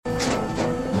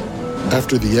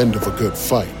After the end of a good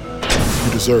fight,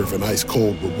 you deserve an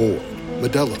ice-cold reward.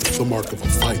 Modelo is the mark of a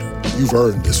fighter. You've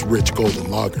earned this rich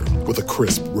golden lager with a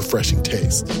crisp, refreshing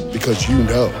taste. Because you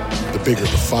know, the bigger the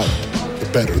fight, the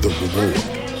better the reward.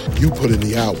 You put in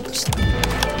the hours,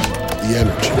 the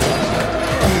energy,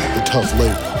 the tough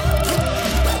labor.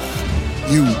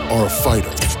 You are a fighter,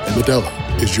 and Modelo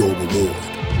is your reward.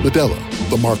 Modelo,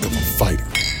 the mark of a fighter.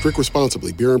 Drink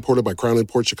responsibly. Beer imported by Crown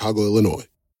Imports, Chicago, Illinois.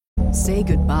 Say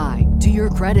goodbye to your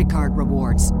credit card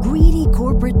rewards. Greedy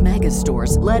corporate mega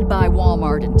stores, led by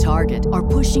Walmart and Target, are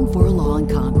pushing for a law in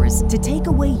Congress to take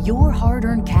away your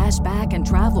hard-earned cash back and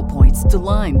travel points to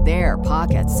line their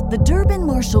pockets. The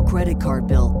Durbin-Marshall credit card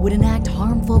bill would enact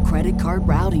harmful credit card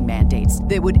routing mandates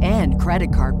that would end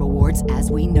credit card rewards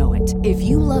as we know it. If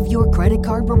you love your credit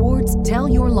card rewards, tell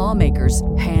your lawmakers,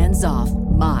 hands off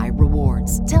my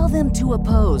rewards. Tell them to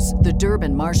oppose the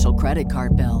Durbin-Marshall credit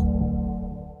card bill.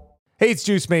 Hey, it's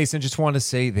Juice Mason. Just want to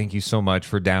say thank you so much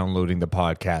for downloading the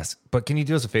podcast. But can you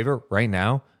do us a favor right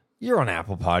now? You're on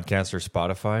Apple Podcasts or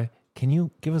Spotify. Can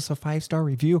you give us a 5-star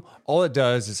review? All it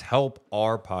does is help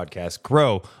our podcast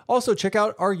grow. Also, check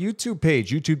out our YouTube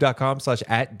page,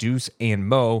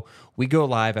 youtube.com/@DeuceandMo. We go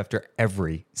live after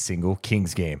every single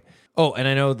Kings game. Oh, and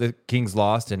I know the Kings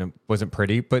lost and it wasn't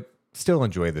pretty, but still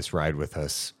enjoy this ride with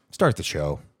us. Start the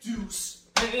show. Deuce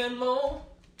and Mo.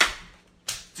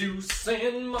 Deuce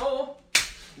and Mo,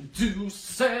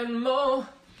 Deuce and Mo,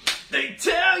 they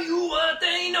tell you what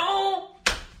they know.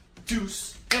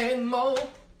 Deuce and Mo,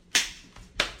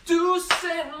 Deuce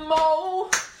and Mo,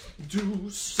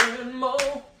 Deuce and Mo,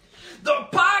 the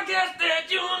podcast that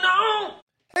you know.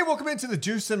 Hey, welcome into the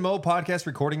Deuce and Mo podcast,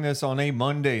 recording this on a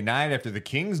Monday night after the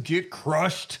Kings get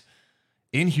crushed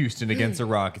in Houston against the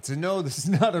Rockets. And no, this is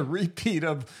not a repeat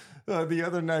of the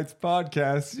other night's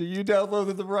podcast. You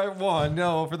downloaded the right one.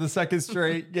 No, for the second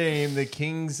straight game, the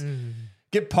Kings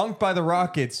get punked by the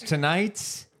Rockets.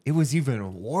 Tonight, it was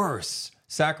even worse.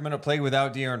 Sacramento played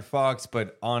without De'Aaron Fox,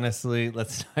 but honestly,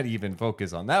 let's not even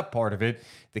focus on that part of it.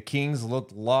 The Kings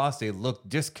looked lost. They looked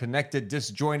disconnected,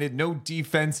 disjointed, no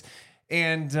defense,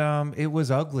 and it was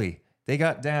ugly. They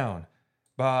got down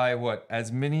by,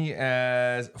 as many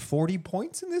as 40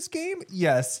 points in this game?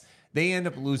 Yes. They end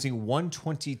up losing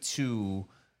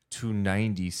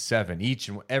 122-97. Each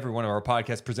and every one of our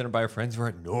podcasts presented by our friends who are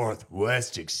at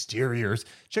Northwest Exteriors.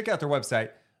 Check out their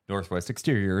website,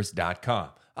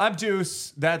 northwestexteriors.com. I'm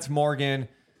Deuce. That's Morgan.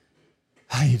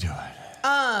 How you doing?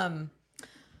 I'm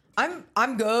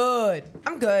good.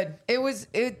 I'm good.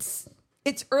 It's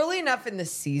early enough in the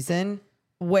season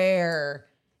where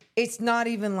it's not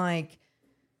even like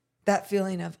that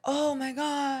feeling of, oh my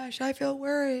gosh, I feel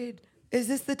worried. Is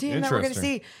this the team that we're going to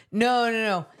see?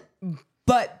 No.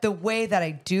 But the way that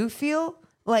I do feel,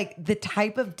 like the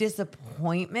type of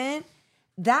disappointment,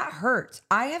 that hurts.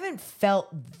 I haven't felt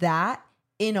that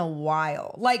in a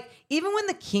while. Like, even when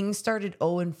the Kings started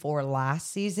 0-4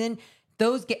 last season,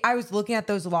 I was looking at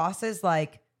those losses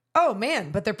like, oh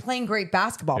man, but they're playing great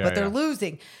basketball, but they're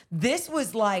losing. This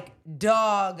was like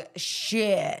dog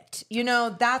shit. You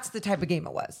know, that's the type of game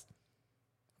it was.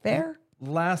 Fair?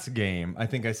 Last game, I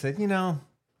think I said, you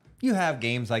have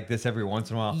games like this every once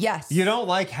in a while. Yes. You don't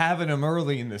like having them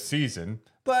early in the season,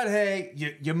 but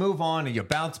hey, you move on and you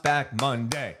bounce back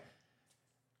Monday.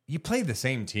 You play the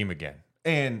same team again.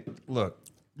 And look,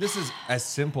 this is as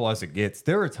simple as it gets.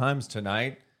 There are times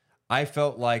tonight I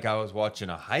felt like I was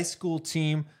watching a high school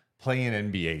team play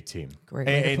an NBA team. Great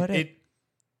way to put it.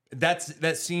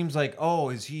 That seems like, oh,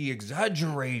 is he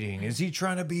exaggerating? Is he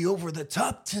trying to be over the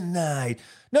top tonight?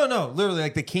 No, literally,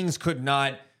 like the Kings could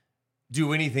not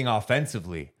do anything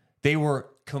offensively. They were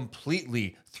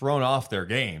completely thrown off their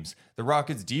games. The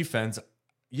Rockets defense,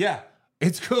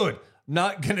 it's good.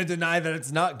 Not going to deny that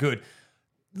it's not good.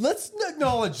 Let's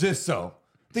acknowledge this, though.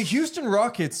 The Houston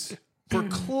Rockets, for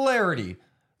clarity,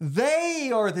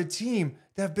 they are the team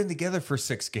that have been together for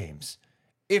 6 games.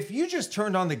 If you just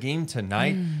turned on the game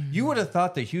tonight, you would have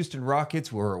thought the Houston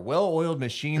Rockets were a well-oiled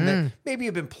machine that maybe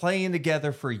have been playing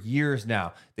together for years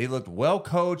now. They looked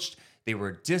well-coached. They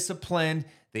were disciplined.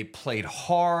 They played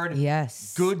hard.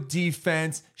 Yes. Good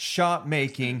defense, shot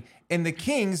making. And the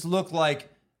Kings looked like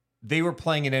they were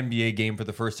playing an NBA game for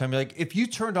the first time. Like, if you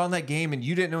turned on that game and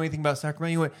you didn't know anything about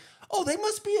Sacramento, you went, oh, they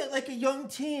must be like a young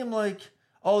team. Like,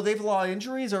 oh, they've a lot of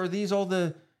injuries? Or are these all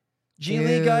the G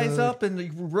League guys up and the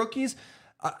rookies?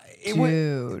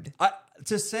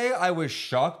 To say I was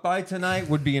shocked by tonight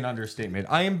would be an understatement.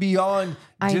 I am beyond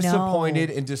disappointed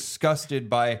and disgusted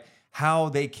by how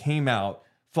they came out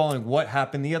following what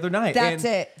happened the other night. That's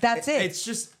it. It's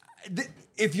just,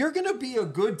 if you're going to be a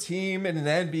good team in the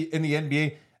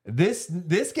NBA,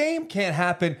 This game can't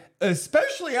happen,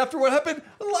 especially after what happened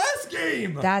last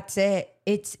game. That's it.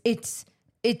 It's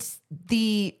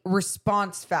the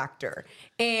response factor.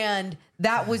 And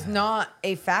that was not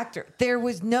a factor. There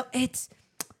was no, it's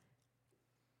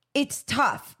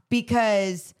tough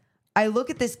because I look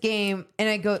at this game and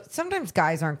I go, sometimes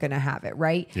guys aren't going to have it,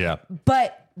 right? Yeah.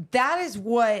 But that is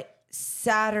what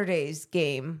Saturday's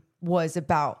game was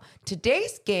about.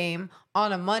 Today's game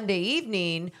on a Monday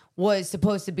evening was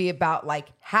supposed to be about like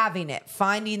having it,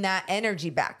 finding that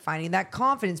energy back, finding that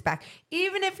confidence back.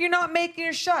 Even if you're not making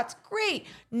your shots, great,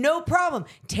 no problem.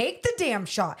 Take the damn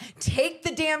shot. Take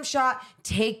the damn shot.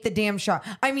 Take the damn shot.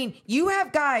 I mean, you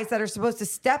have guys that are supposed to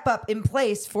step up in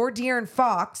place for De'Aaron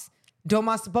Fox,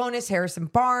 Domas Sabonis, Harrison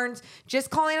Barnes,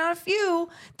 just calling out a few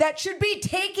that should be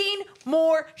taking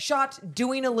more shots,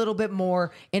 doing a little bit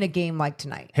more in a game like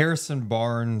tonight. Harrison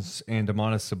Barnes and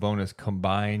Domantas Sabonis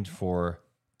combined for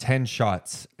 10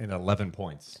 shots and 11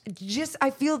 points. I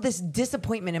feel this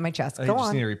disappointment in my chest. I Go just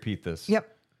on. need to repeat this.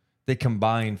 Yep. They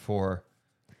combined for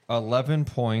 11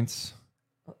 points,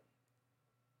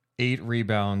 8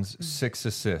 rebounds, 6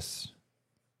 assists.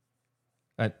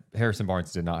 Harrison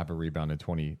Barnes did not have a rebound in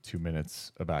 22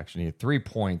 minutes of action. He had 3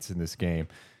 points in this game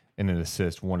and an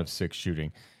assist, 1 of 6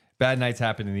 shooting. Bad nights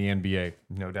happen in the NBA,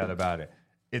 no doubt about it.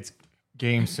 It's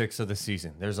game 6 of the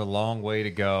season. There's a long way to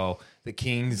go. The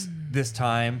Kings, this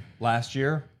time last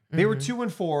year, they were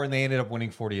 2-4 and they ended up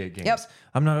winning 48 games. Yep.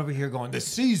 I'm not over here going, the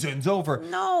season's over.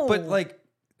 No. But like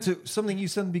to something you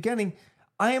said in the beginning,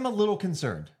 I am a little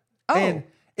concerned. Oh, And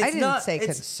it's I didn't not, say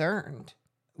it's- concerned.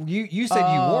 You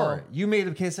said you were. You made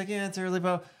a case like, yeah, it's early,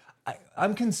 but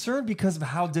I'm concerned because of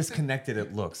how disconnected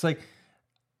it looks. Like,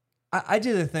 I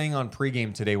did a thing on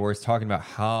pregame today where it's talking about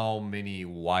how many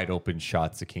wide open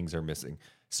shots the Kings are missing.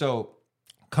 So,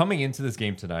 coming into this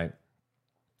game tonight,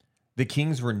 the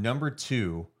Kings were number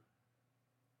 2.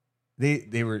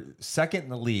 They were second in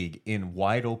the league in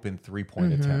wide open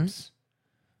 3-point attempts.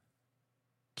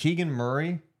 Keegan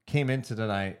Murray came into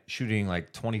tonight shooting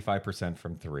like 25%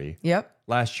 from 3. Yep.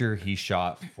 Last year, he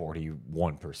shot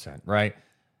 41%, right?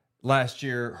 Last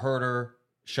year, Herter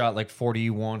shot like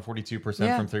 41,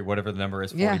 42% from 3, whatever the number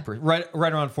is, 40%, Yeah. right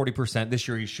around 40%. This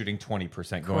year, he's shooting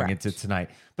 20% going Correct. into tonight.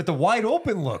 But the wide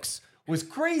open looks was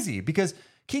crazy because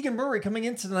Keegan Murray coming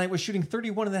into tonight was shooting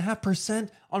 31.5%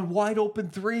 on wide open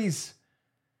threes.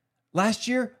 Last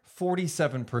year,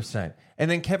 47%. And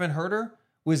then Kevin Herter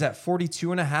was at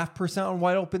 42.5% on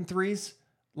wide open threes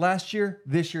last year.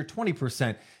 This year,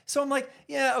 20%. So I'm like,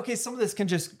 yeah, okay, some of this can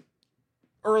just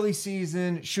early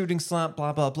season, shooting slump,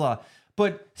 blah, blah, blah.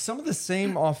 But some of the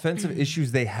same offensive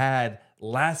issues they had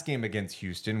last game against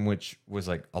Houston, which was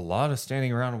like a lot of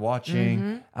standing around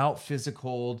watching, out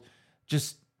physicaled,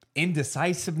 just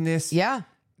indecisiveness. Yeah.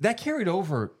 That carried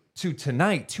over to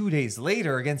tonight, 2 days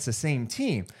later against the same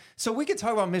team. So we could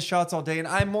talk about missed shots all day, and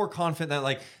I'm more confident that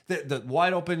like the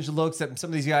wide open looks that some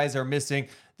of these guys are missing,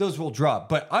 those will drop.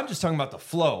 But I'm just talking about the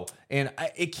flow, and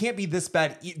it can't be this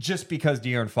bad just because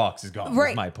De'Aaron Fox is gone.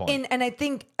 Right. Is my point. And I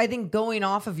think going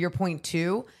off of your point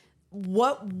too,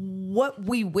 what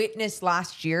we witnessed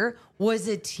last year was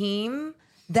a team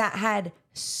that had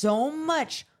so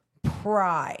much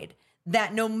pride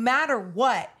that no matter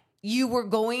what, you were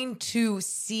going to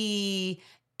see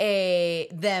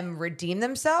them redeem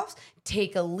themselves,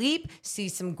 take a leap, see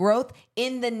some growth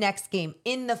in the next game,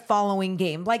 in the following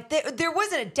game. Like there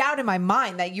wasn't a doubt in my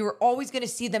mind that you were always going to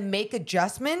see them make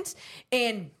adjustments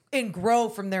and grow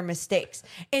from their mistakes.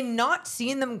 And not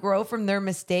seeing them grow from their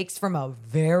mistakes from a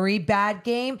very bad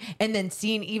game and then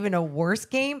seeing even a worse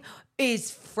game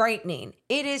is frightening.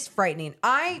 It is frightening.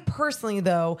 I personally,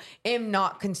 though, am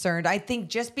not concerned. I think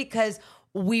just because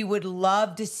we would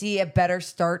love to see a better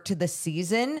start to the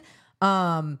season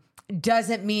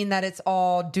doesn't mean that it's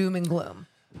all doom and gloom.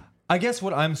 I guess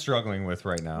what I'm struggling with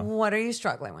right now What are you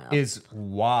struggling with? is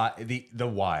why the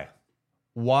why.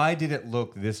 Why did it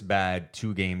look this bad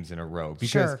 2 games in a row? Because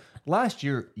Sure. last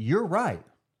year, you're right.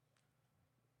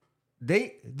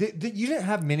 You didn't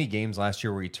have many games last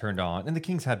year where you turned on, and the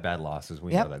Kings had bad losses.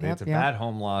 We know that. They had some bad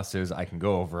home losses. I can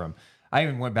go over them. I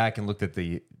even went back and looked at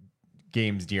the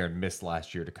games De'Aaron missed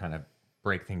last year to kind of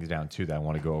break things down too that I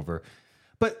want to go over.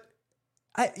 But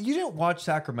you didn't watch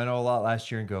Sacramento a lot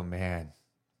last year and go, man,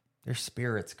 their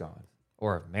spirit's gone.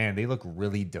 Or, man, they look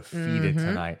really defeated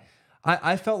tonight.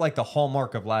 I felt like the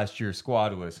hallmark of last year's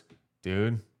squad was,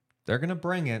 dude, they're going to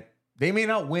bring it. They may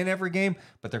not win every game,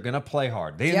 but they're going to play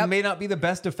hard. They may not be the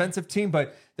best defensive team,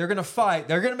 but they're going to fight.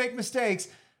 They're going to make mistakes.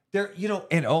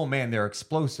 And oh man, they're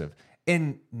explosive.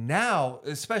 And now,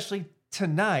 especially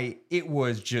tonight, it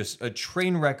was just a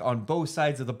train wreck on both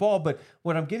sides of the ball. But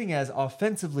what I'm getting at is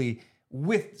offensively,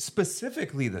 with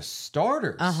specifically the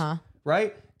starters,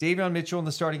 right? Davion Mitchell in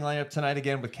the starting lineup tonight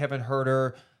again with Kevin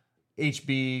Huerter,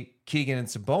 HB, Keegan, and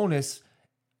Sabonis.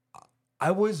 I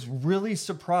was really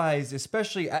surprised,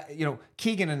 especially,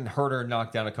 Keegan and Huerter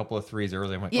knocked down a couple of threes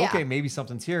early. I'm like, okay, maybe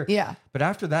something's here. Yeah. But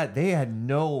after that, they had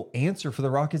no answer for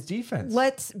the Rockets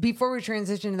defense. Before we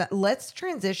transition to that, let's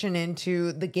transition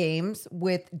into the games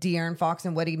with De'Aaron Fox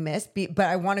and what he missed. But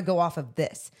I want to go off of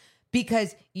this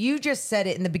because you just said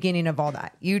it in the beginning of all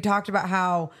that. You talked about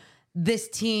how this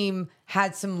team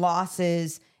had some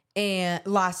losses and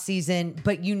last season,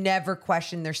 but you never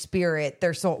questioned their spirit,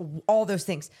 their soul, all those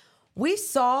things. We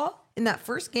saw in that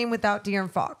first game without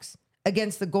De'Aaron Fox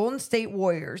against the Golden State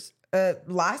Warriors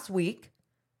last week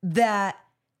that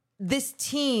this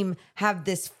team have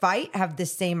this fight, have the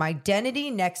same identity,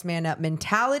 next man up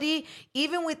mentality,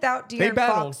 even without De'Aaron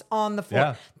Fox on the floor.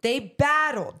 Yeah. They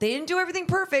battled. They didn't do everything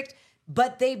perfect,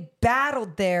 but they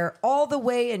battled there all the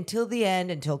way until the end,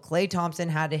 until Klay Thompson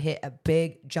had to hit a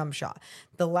big jump shot.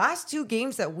 The last two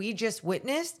games that we just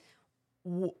witnessed,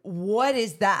 what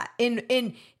is that?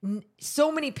 In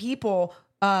so many people,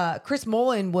 Chris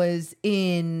Mullin was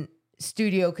in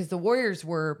studio because the Warriors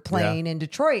were playing in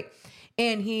Detroit,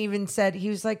 and he even said, he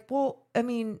was like, well, I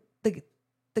mean, the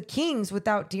Kings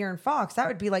without De'Aaron Fox, that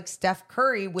would be like Steph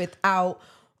Curry without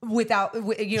or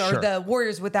the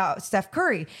Warriors without Steph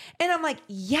Curry. And I'm like,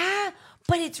 yeah,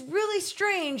 but it's really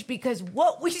strange because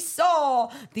what we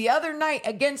saw the other night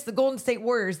against the Golden State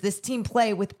Warriors, this team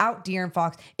play without De'Aaron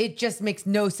Fox, it just makes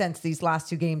no sense these last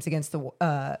two games against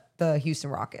the Houston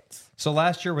Rockets. So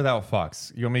last year without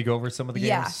Fox, you want me to go over some of the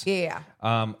games? Yeah.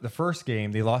 The first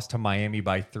game, they lost to Miami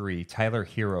by 3. Tyler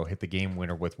Hero hit the game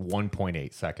winner with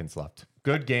 1.8 seconds left.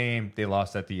 Good game. They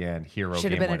lost at the end. Hero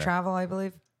should have been winner. a travel, I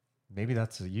believe. Maybe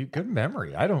that's a good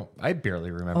memory. I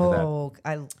barely remember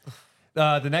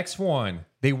that. The next one,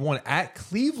 they won at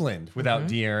Cleveland without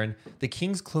De'Aaron. The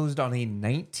Kings closed on a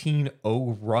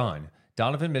 19-0 run.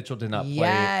 Donovan Mitchell did not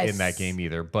play in that game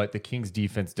either, but the Kings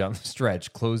defense down the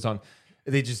stretch closed on.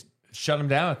 They just shut them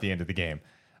down at the end of the game.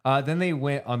 Then they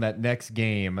went on that next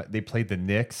game. They played the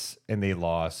Knicks and they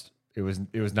lost. It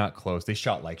was not close. They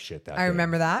shot like shit that I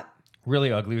remember that.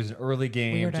 Really ugly. It was an early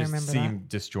game. Weird, just seemed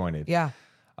disjointed. Yeah.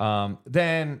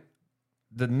 Then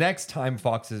the next time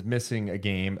Fox is missing a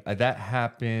game, that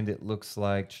happened, it looks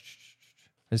like,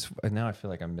 now I feel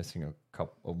like I'm missing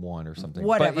a one or something.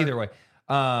 Whatever. But either way,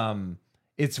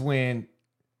 it's when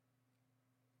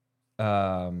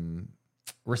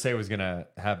Rasay was going to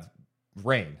have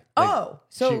rain. That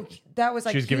was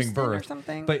like she was Houston giving birth or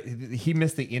something? But he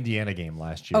missed the Indiana game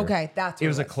last year. Okay, that's what it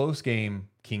was a close game.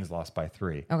 Kings lost by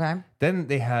 3. Okay. Then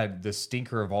they had the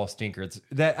stinker of all stinkers.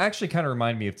 That actually kind of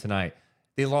reminded me of tonight.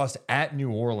 They lost at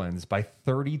New Orleans by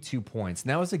 32 points. And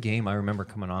that was a game I remember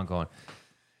coming on going,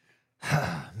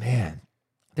 man,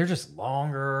 they're just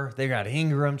longer. They got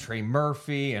Ingram, Trey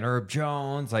Murphy, and Herb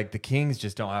Jones. Like the Kings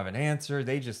just don't have an answer.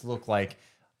 They just look like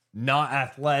not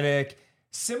athletic.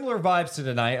 Similar vibes to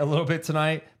tonight, a little bit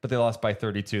tonight, but they lost by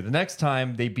 32. The next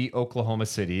time they beat Oklahoma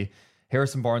City,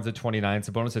 Harrison Barnes at 29,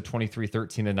 Sabonis at 23,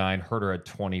 13-9, Huerter at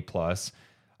 20 plus.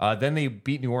 Then they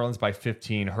beat New Orleans by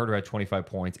 15. Huerter had 25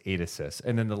 points, 8 assists.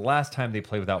 And then the last time they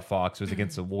played without Fox was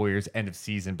against the Warriors, end of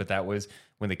season, but that was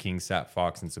when the Kings sat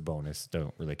Fox and Sabonis.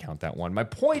 Don't really count that one. My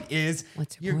point is,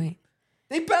 what's your point?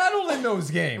 They battled in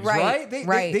those games, right?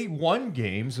 Right. They won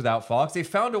games without Fox. They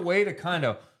found a way to kind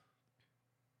of,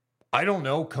 I don't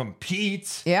know,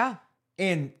 compete. Yeah.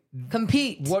 And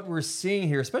compete. What we're seeing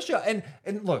here, especially,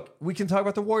 and look, we can talk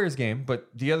about the Warriors game, but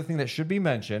the other thing that should be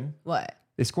mentioned. What?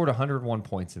 They scored 101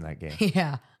 points in that game.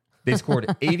 Yeah. They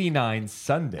scored 89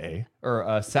 Saturday,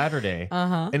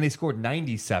 and they scored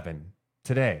 97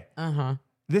 today.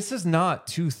 This is not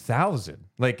 2000.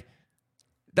 Like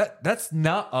that's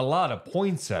not a lot of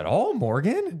points at all,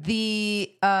 Morgan.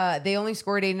 They only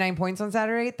scored 89 points on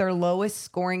Saturday. Their lowest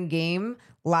scoring game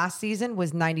last season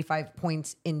was 95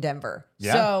 points in Denver.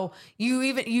 Yeah. So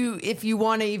if you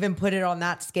want to even put it on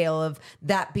that scale of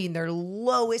that being their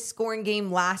lowest scoring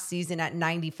game last season at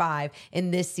 95, in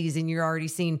this season, you're already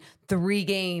seeing 3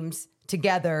 games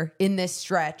together in this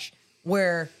stretch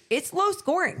where it's low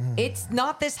scoring. It's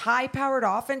not this high powered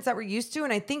offense that we're used to.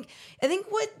 And I think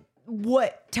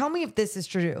what tell me if this is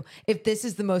true, if this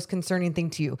is the most concerning thing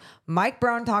to you. Mike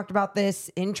Brown talked about this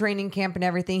in training camp and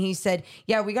everything. He said,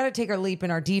 yeah, we got to take our leap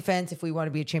in our defense if we want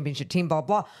to be a championship team, blah,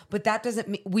 blah. But that doesn't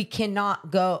mean we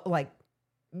cannot go, like,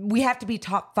 we have to be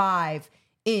top 5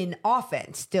 in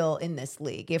offense still in this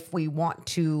league if we want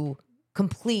to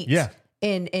complete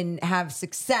and have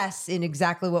success in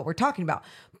exactly what we're talking about.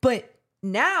 But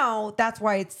now that's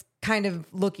why it's kind of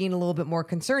looking a little bit more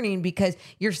concerning, because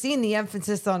you're seeing the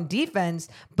emphasis on defense,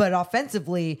 but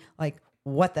offensively, like,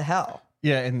 what the hell?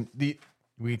 Yeah, and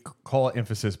we call it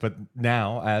emphasis, but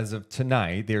now, as of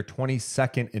tonight, they're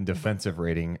 22nd in defensive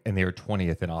rating, and they're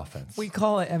 20th in offense. We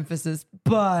call it emphasis,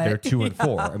 but They're 2 and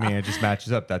 4. I mean, it just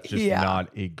matches up. That's just not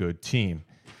a good team.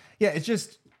 Yeah, it's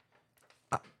just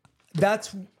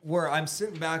that's where I'm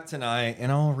sitting back tonight,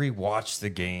 and I'll rewatch the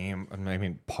game. I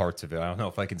mean, parts of it. I don't know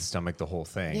if I can stomach the whole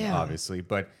thing, obviously,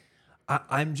 but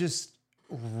I'm just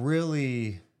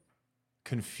really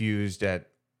confused at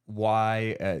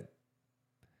why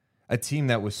a team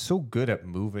that was so good at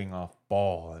moving off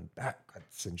ball and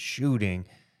backcuts and shooting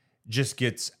just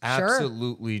gets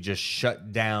absolutely just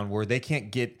shut down, where they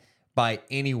can't get by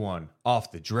anyone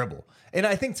off the dribble. And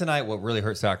I think tonight what really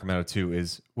hurt Sacramento too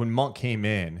is when Monk came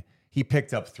in, he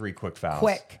picked up 3 quick fouls.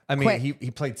 I mean,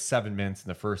 he played 7 minutes in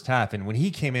the first half, and when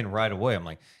he came in right away, I'm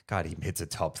like, God, he hits a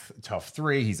tough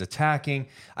 3. He's attacking.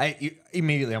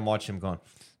 Immediately I'm watching him going,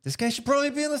 this guy should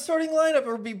probably be in the starting lineup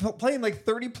or be playing like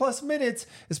 30 plus minutes,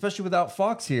 especially without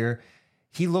Fox here.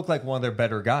 He looked like one of their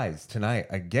better guys tonight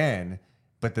again,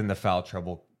 but then the foul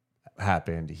trouble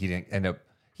happened. He didn't end up,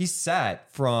 he sat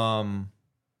from,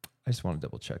 I just want to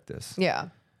double check this. Yeah.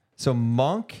 So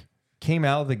Monk came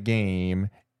out of the game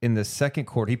in the second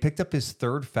quarter. He picked up his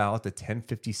 3rd foul at the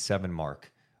 10:57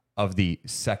 mark of the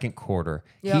second quarter.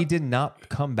 Yep. He did not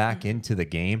come back into the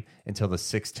game until the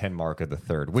 6:10 mark of the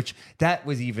third, which that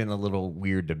was even a little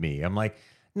weird to me. I'm like,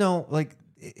 no, like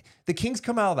the Kings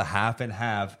come out of the half and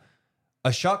have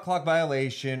a shot clock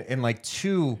violation and like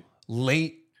 2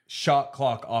 late shot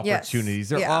clock opportunities.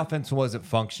 Their offense wasn't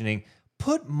functioning.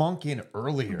 Put Monk in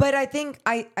earlier. But I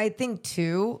think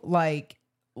too, like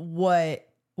what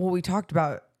we talked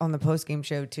about on the postgame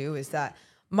show too, is that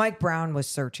Mike Brown was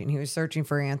searching. He was searching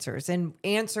for answers, and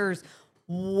answers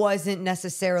wasn't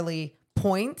necessarily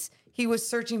points. He was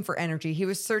searching for energy. He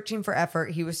was searching for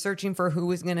effort. He was searching for who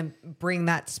was going to bring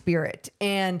that spirit.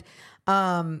 And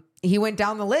he went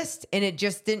down the list, and it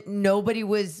just didn't, nobody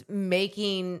was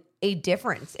making a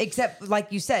difference, except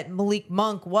like you said, Malik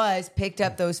Monk picked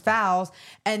up those fouls.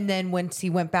 And then once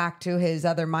he went back to his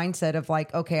other mindset of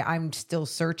like, okay, I'm still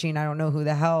searching. I don't know who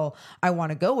the hell I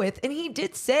want to go with. And he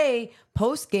did say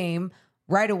post game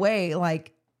right away,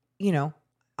 like, you know,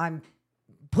 I'm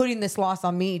putting this loss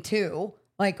on me too,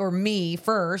 like, or me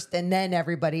first and then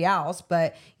everybody else.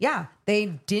 But yeah, they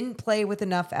didn't play with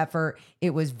enough effort.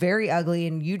 It was very ugly.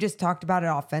 And you just talked about it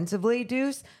offensively,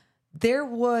 Deuce.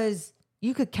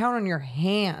 You could count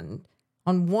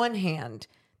on one hand,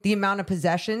 the amount of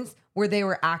possessions where they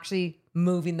were actually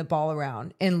moving the ball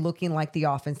around and looking like the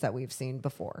offense that we've seen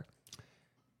before.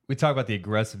 We talk about the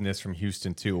aggressiveness from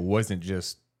Houston too. It wasn't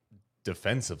just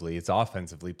defensively, it's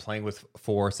offensively, playing with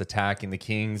force, attacking the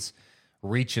Kings,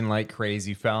 reaching like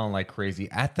crazy, fouling like crazy.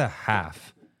 At the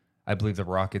half, I believe the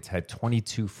Rockets had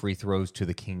 22 free throws to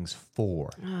the Kings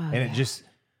 4. It just,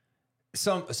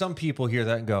 some people hear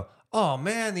that and go, oh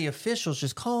man, the officials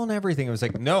just calling everything. It was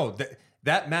like, no,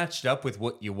 that matched up with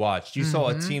what you watched. You saw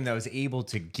a team that was able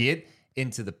to get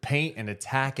into the paint and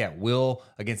attack at will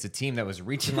against a team that was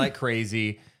reaching like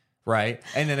crazy, right?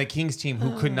 And then a Kings team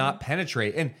who could not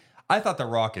penetrate. And I thought the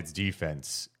Rockets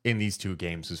defense in these 2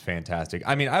 games was fantastic.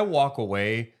 I mean, I walk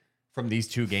away from these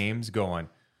 2 games going,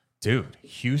 dude,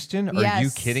 Houston, are you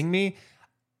kidding me?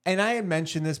 And I had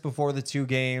mentioned this before the 2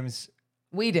 games.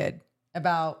 We did.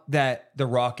 About that the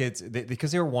Rockets,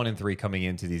 because they were 1-3 coming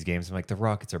into these games. I'm like, the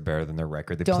Rockets are better than their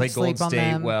record. They played Golden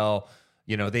State well.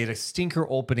 You know, they had a stinker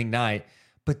opening night,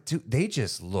 but dude, they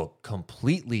just look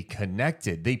completely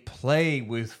connected. They play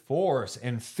with force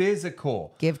and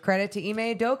physical. Give credit to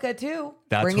Ime Udoka too.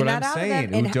 That's bringing what that I'm out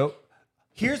saying. of them.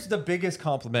 Here's the biggest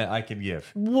compliment I can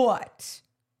give. What?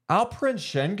 Alperen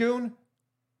Şengün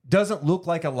doesn't look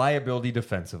like a liability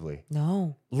defensively.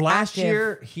 No. Last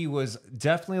year, he was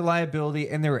definitely a liability,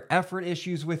 and there were effort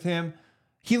issues with him.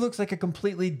 He looks like a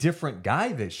completely different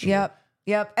guy this year. Yep.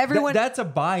 Everyone. That's a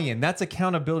buy-in. That's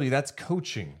accountability. That's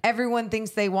coaching. Everyone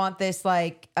thinks they want this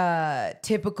like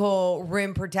typical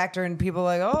rim protector, and people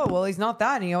are like, oh, well, he's not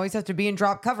that, and he always has to be in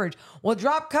drop coverage. Well,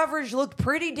 drop coverage looked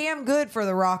pretty damn good for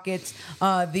the Rockets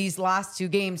these last 2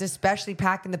 games, especially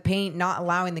packing the paint, not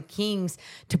allowing the Kings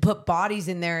to put bodies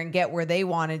in there and get where they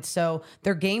wanted. So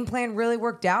their game plan really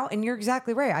worked out, and you're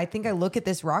exactly right. I think I look at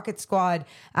this Rocket squad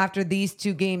after these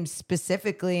 2 games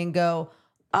specifically and go,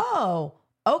 oh,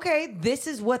 okay, this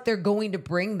is what they're going to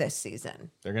bring this season.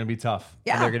 They're going to be tough.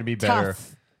 Yeah, and they're going to be better.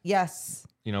 Tough. Yes.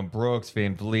 You know, Brooks,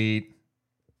 Van Vliet.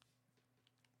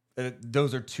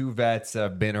 those are two vets that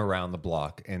have been around the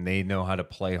block and they know how to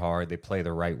play hard. They play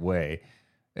the right way.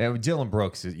 And Dylan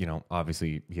Brooks is,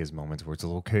 obviously he has moments where it's a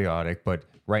little chaotic, but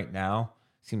right now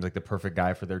seems like the perfect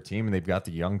guy for their team. And they've got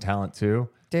the young talent too,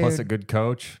 plus a good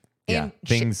coach. And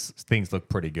things look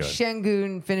pretty good.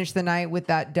 Şengün finished the night with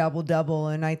that double-double.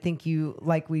 And I think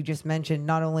like we just mentioned,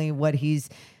 not only what he's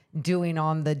doing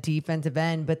on the defensive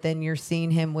end, but then you're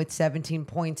seeing him with 17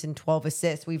 points and 12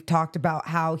 assists. We've talked about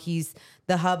how he's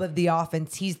the hub of the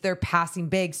offense. He's their passing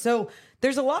big. So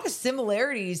there's a lot of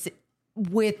similarities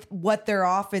with what their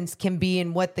offense can be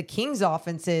and what the Kings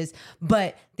offense is.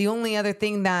 But the only other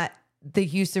thing that the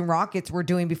Houston Rockets were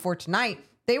doing before tonight,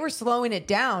 they were slowing it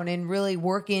down and really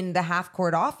working the half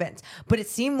court offense. But it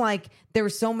seemed like there were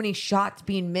so many shots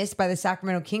being missed by the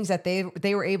Sacramento Kings that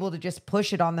they were able to just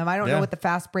push it on them. I don't know what the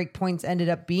fast break points ended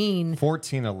up being.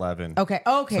 14-11. Okay.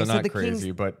 So not the crazy,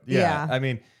 Kings, but yeah. I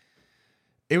mean,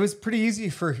 it was pretty easy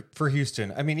for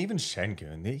Houston. I mean, even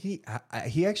Şengün,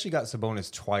 he actually got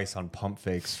Sabonis twice on pump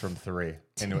fakes from three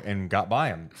and got by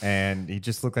him. And he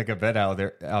just looked like a vet out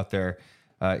there.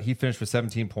 He finished with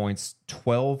 17 points,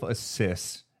 12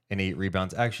 assists, and 8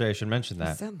 rebounds. Actually, I should mention that.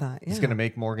 I said that. Yeah. It's going to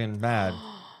make Morgan mad.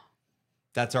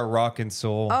 That's our rock and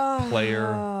soul player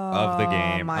of the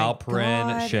game,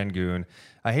 Alperen Şengün.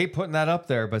 I hate putting that up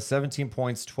there, but 17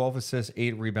 points, 12 assists,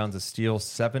 8 rebounds, a steal,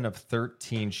 7 of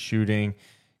 13 shooting.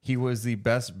 He was the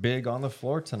best big on the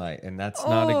floor tonight, and that's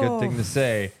not a good thing to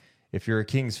say if you're a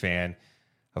Kings fan.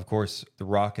 Of course, the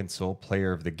Rock and Soul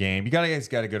player of the game. You guys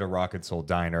got to go to Rock and Soul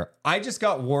Diner. I just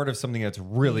got word of something that's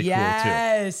really cool,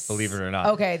 too. Believe it or not.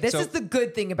 Okay, this is the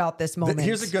good thing about this moment.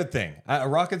 Here's a good thing. A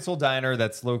Rock and Soul Diner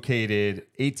that's located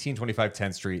 1825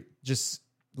 10th Street, just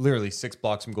literally 6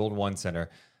 blocks from Golden One Center.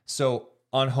 So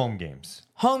on home games.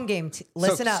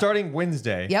 Listen up. Starting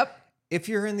Wednesday. Yep. If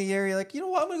you're in the area, like, you know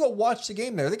what, I'm going to go watch the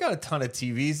game there. They got a ton of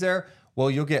TVs there. Well,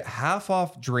 you'll get half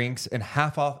off drinks and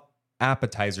half off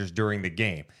appetizers during the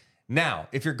game. Now,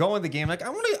 if you're going to the game, like, I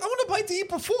want to bite to eat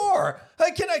before.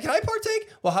 Like, can I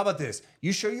partake? Well, how about this?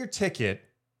 You show your ticket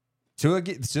to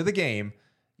the game,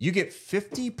 you get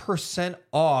 50%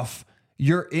 off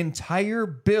your entire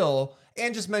bill,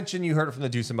 and just mention you heard it from the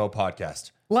Deuce and Mo podcast.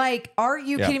 Like, are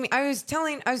you kidding me? I was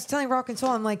telling Rock and Soul,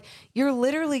 I'm like, you're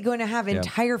literally going to have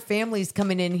entire families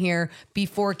coming in here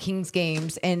before Kings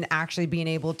games and actually being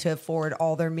able to afford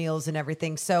all their meals and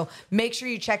everything. So make sure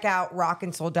you check out Rock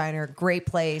and Soul Diner. Great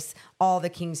place. All the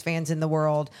Kings fans in the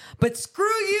world. But screw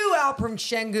you, Alperen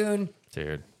Şengün.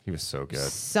 Dude, he was so good.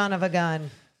 Son of a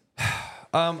gun.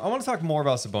 I want to talk more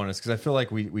about Sabonis because I feel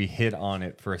like we hit on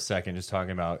it for a second, just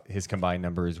talking about his combined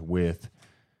numbers with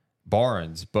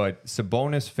Barnes, but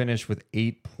Sabonis finished with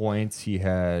 8 points. He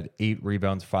had 8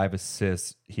 rebounds, 5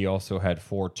 assists. He also had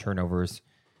 4 turnovers,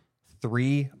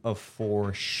 3 of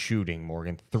 4 shooting,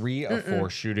 Morgan. 3 of 4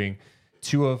 shooting,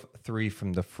 2 of 3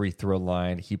 from the free throw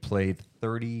line. He played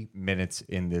 30 minutes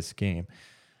in this game.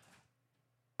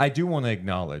 I do want to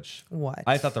acknowledge what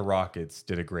I thought the Rockets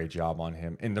did a great job on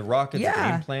him. And the Rockets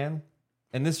game plan,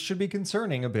 and this should be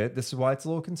concerning a bit. This is why it's a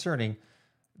little concerning.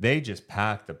 They just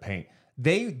packed the paint.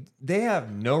 They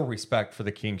have no respect for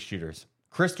the Kings shooters.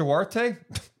 Chris Duarte,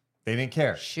 they didn't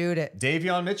care. Shoot it.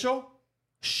 Davion Mitchell,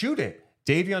 shoot it.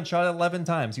 Davion shot 11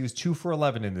 times. He was 2 for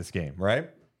 11 in this game,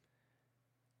 right?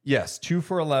 Yes, 2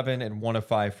 for 11 and 1 of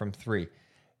 5 from 3.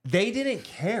 They didn't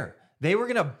care. They were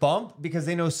going to bump because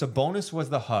they know Sabonis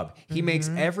was the hub. He makes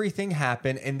everything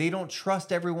happen, and they don't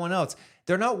trust everyone else.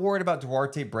 They're not worried about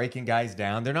Duarte breaking guys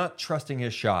down. They're not trusting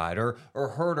his shot or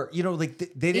hurt or, like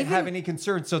they didn't have any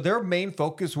concern. So their main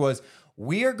focus was,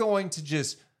 we are going to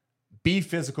just be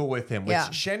physical with him. With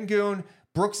Şengün,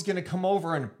 Brooks is going to come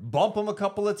over and bump him a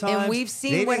couple of times. And we've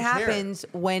seen what happens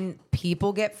when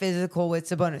people get physical with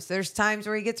Sabonis. There's times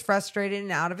where he gets frustrated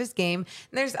and out of his game.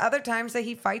 And there's other times that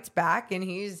he fights back and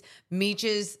he's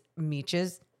Meeches.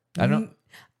 I don't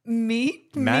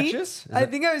Matches? I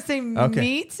think I was saying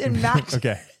meats and matches.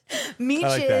 Okay.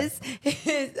 Meeches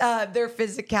is their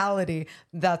physicality.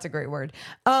 That's a great word.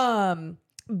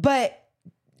 But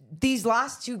these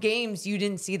last 2 games, you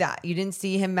didn't see that. You didn't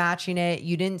see him matching it.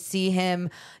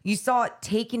 You saw it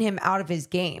taking him out of his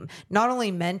game, not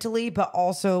only mentally, but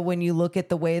also when you look at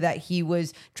the way that he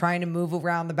was trying to move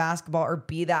around the basketball or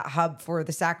be that hub for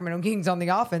the Sacramento Kings on the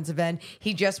offensive end.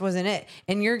 He just wasn't it.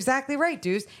 And you're exactly right,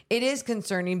 Deuce. It is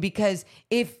concerning because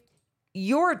if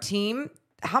your team,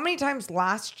 how many times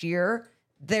last year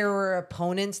there were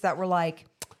opponents that were like,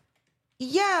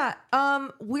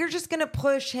 we're just going to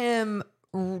push him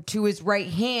to his right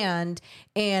hand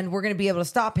and we're going to be able to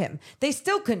stop him. They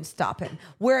still couldn't stop him.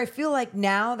 Where I feel like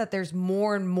now that there's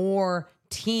more and more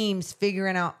teams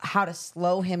figuring out how to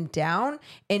slow him down.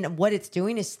 And what it's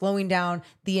doing is slowing down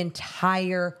the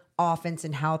entire offense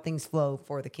and how things flow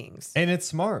for the Kings. And it's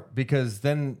smart because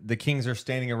then the Kings are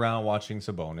standing around watching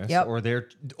Sabonis, Yep.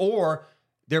 or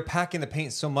they're packing the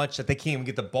paint so much that they can't even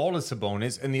get the ball to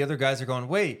Sabonis, and the other guys are going,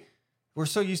 wait, we're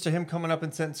so used to him coming up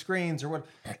and setting screens or what.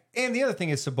 And the other thing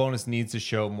is Sabonis needs to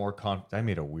show more confidence. I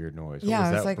made a weird noise. Yeah, I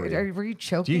was that like, for you? were you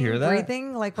choking? Do you hear that?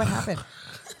 Breathing? Like, what happened?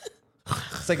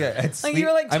 It's like you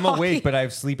were, like, I'm talking. awake, but I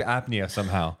have sleep apnea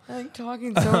somehow. Like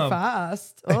talking so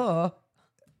fast. Oh,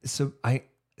 So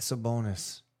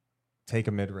Sabonis, take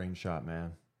a mid-range shot,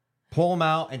 man. Pull him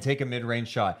out and take a mid-range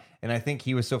shot. And I think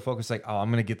he was so focused, like, oh, I'm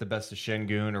going to get the best of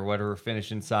Şengün or whatever,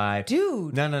 finish inside.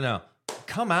 dude. No.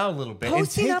 Come out a little bit.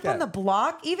 Posting and take up that. on the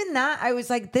block, even that, I was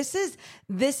like, this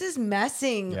is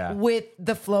messing Yeah. with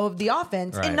the flow of the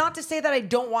offense. Right. And not to say that I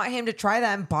don't want him to try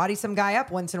that and body some guy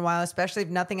up once in a while, especially if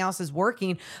nothing else is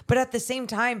working. But at the same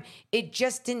time, it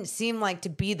just didn't seem like to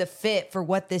be the fit for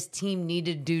what this team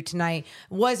needed to do tonight.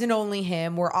 Wasn't only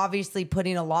him. We're obviously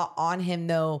putting a lot on him,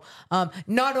 though.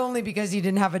 Not only because he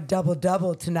didn't have a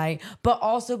double-double tonight, but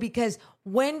also because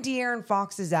when De'Aaron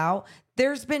Fox is out,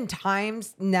 there's been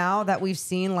times now that we've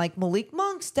seen like Malik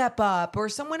Monk step up or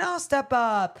someone else step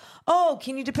up. Oh,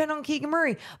 can you depend on Keegan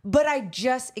Murray? But I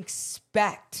just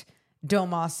expect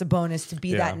Domas Sabonis to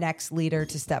be that next leader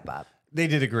to step up. They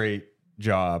did a great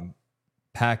job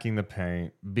packing the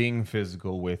paint, being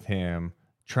physical with him,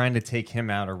 trying to take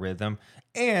him out of rhythm.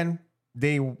 And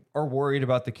they are worried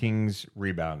about the Kings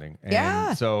rebounding. And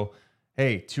Yeah. so,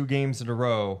 hey, 2 games in a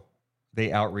row,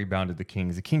 they out-rebounded the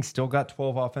Kings. The Kings still got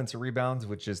 12 offensive rebounds,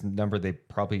 which is a number they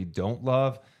probably don't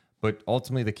love. But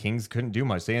ultimately, the Kings couldn't do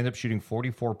much. They ended up shooting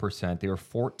 44%. They were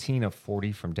 14 of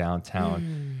 40 from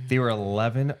downtown. They were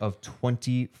 11 of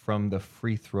 20 from the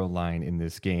free throw line in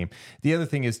this game. The other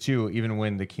thing is, too, even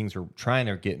when the Kings were trying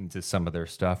to get into some of their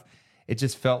stuff, it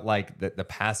just felt like the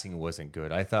passing wasn't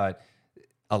good. I thought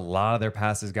a lot of their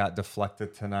passes got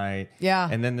deflected tonight. Yeah.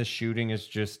 And then the shooting is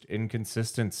just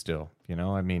inconsistent still. You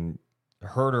know, I mean,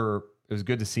 Herter, it was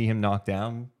good to see him knock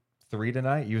down 3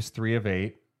 tonight. He was 3 of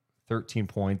 8, 13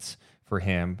 points for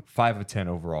him, 5 of 10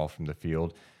 overall from the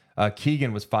field.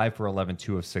 Keegan was 5 for 11,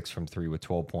 2 of 6 from 3 with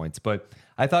 12 points. But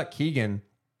I thought Keegan,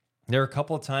 there were a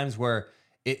couple of times where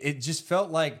it just felt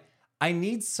like I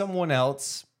need someone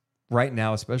else right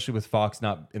now, especially with Fox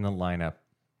not in the lineup,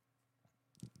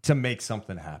 to make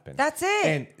something happen. That's it.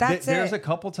 And That's there's it. a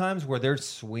couple times where they're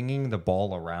swinging the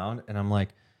ball around, and I'm like,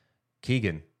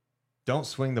 Keegan, don't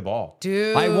swing the ball.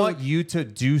 Dude. I want you to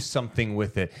do something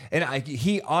with it. And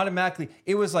he automatically,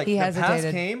 it was like He the pass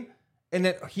hesitated. came, and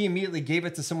then he immediately gave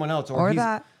it to someone else. Or he's-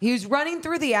 that. He was running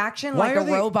through the action Why like are a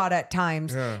they- robot at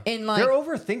times. And like, They're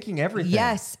overthinking everything.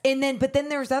 yes. But then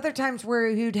there's other times where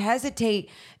he'd hesitate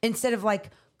instead of like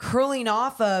curling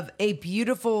off of a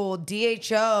beautiful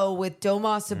DHO with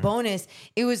Domas Sabonis.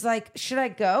 It was like, should I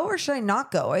go or should I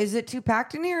not go? Is it too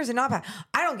packed in here? Is it not packed?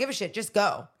 I don't give a shit. Just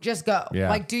go. Just go.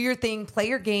 Yeah. Like, do your thing, play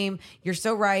your game. You're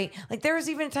so right. Like, there was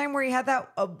even a time where he had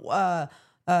that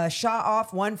shot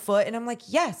off 1 foot, and I'm like,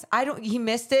 yes, he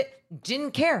missed it,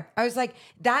 didn't care. I was like,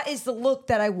 that is the look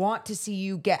that I want to see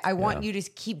you get. I want you to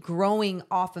keep growing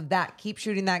off of that, keep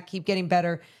shooting that, keep getting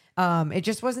better. It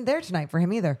just wasn't there tonight for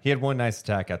him either. He had one nice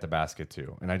attack at the basket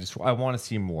too, and I want to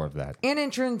see more of that. And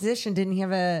in transition, didn't he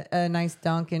have a nice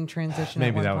dunk in transition?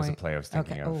 Maybe at that one was the point? play I was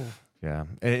thinking Okay. of. Oh. Yeah,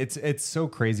 it's so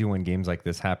crazy when games like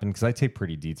this happen because I take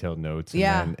pretty detailed notes.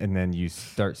 Yeah. and then you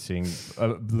start seeing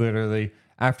literally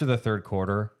after the third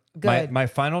quarter. Good. My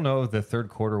final note of the third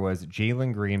quarter was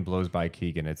Jalen Green blows by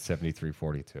Keegan at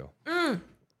 73-42.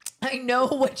 I know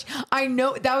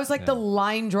that was like the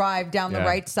line drive down the Yeah.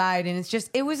 right side, and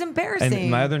it was embarrassing.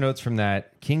 And my other notes from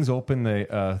that, Kings opened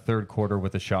the third quarter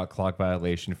with a shot clock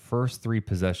violation. First 3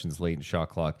 possessions late in shot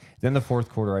clock. Then the fourth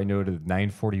quarter, I noted the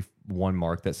 9:41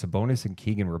 mark that Sabonis and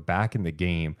Keegan were back in the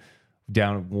game,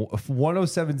 down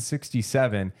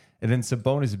 107-67, and then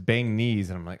Sabonis banged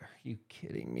knees, and I'm like, are you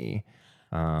kidding me?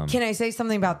 Can I say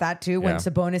something about that too? When Yeah.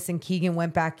 Sabonis and Keegan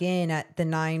went back in at the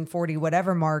 9:40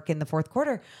 whatever mark in the fourth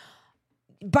quarter,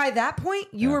 by that point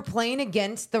you were playing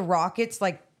against the Rockets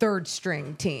like third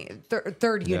string team,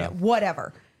 third unit,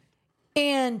 whatever.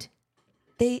 And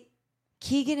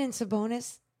Keegan and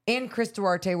Sabonis and Chris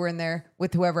Duarte were in there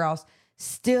with whoever else,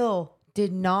 still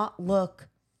did not look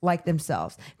like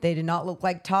themselves. They did not look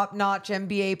like top-notch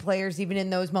NBA players even in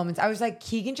those moments. I was like,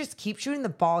 Keegan, just keep shooting the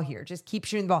ball here. Just keep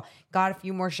shooting the ball. Got a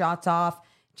few more shots off.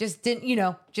 Just didn't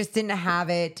have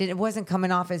it. It wasn't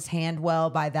coming off his hand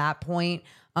well by that point.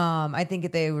 I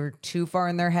think they were too far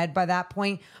in their head by that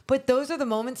point. But those are the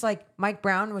moments like Mike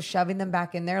Brown was shoving them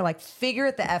back in there, like figure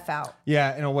it the F out.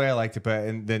 Yeah, in a way I liked it, but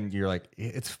and then you're like,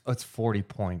 it's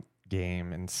 40-point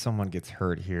game and someone gets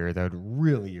hurt here. That would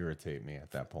really irritate me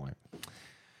at that point.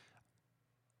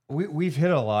 We've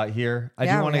hit a lot here. I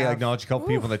do want to acknowledge a couple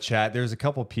people in the chat. There's a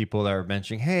couple people that are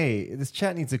mentioning, hey, this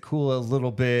chat needs to cool a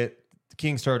little bit. The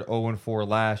Kings started 0-4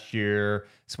 last year.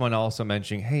 Someone also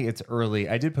mentioning, hey, it's early.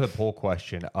 I did put a poll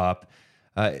question up.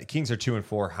 Kings are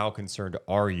 2-4. How concerned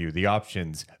are you? The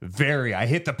options, very. I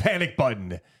hit the panic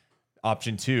button.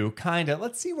 Option 2, kind of.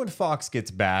 Let's see when Fox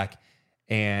gets back.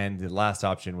 And the last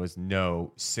option was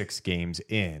no, 6 games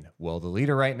in. Well, the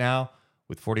leader right now,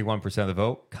 with 41% of the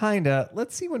vote, kinda.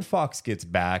 Let's see when Fox gets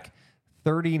back.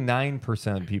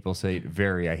 39% of people say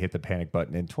very. I hit the panic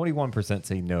button, and 21%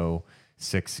 say no.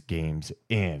 6 games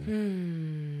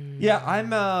in. Yeah,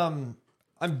 I'm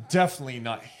definitely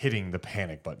not hitting the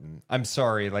panic button. I'm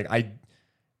sorry, it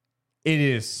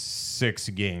is 6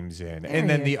 games in, and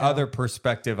then the other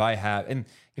perspective I have, and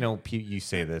you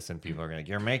say this, and people are gonna,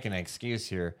 you're making an excuse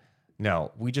here.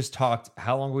 No, we just talked.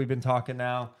 How long have we been talking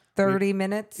now? 30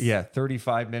 minutes? Yeah,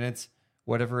 35 minutes,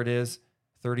 whatever it is,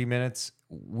 30 minutes.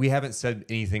 We haven't said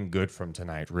anything good from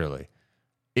tonight, really.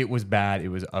 It was bad. It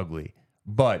was ugly.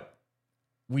 But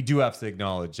we do have to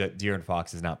acknowledge that De'Aaron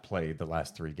Fox has not played the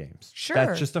last 3 games. Sure.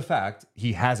 That's just a fact.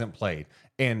 He hasn't played.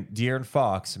 And De'Aaron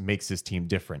Fox makes his team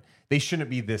different. They shouldn't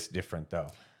be this different, though.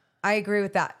 I agree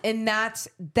with that. And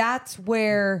that's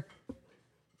where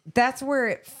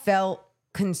it felt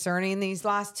concerning these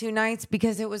last 2 nights,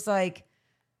 because it was like,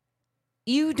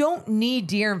 you don't need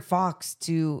De'Aaron Fox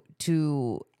to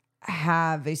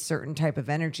have a certain type of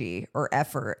energy or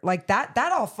effort like that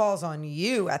all falls on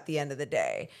you at the end of the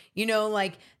day.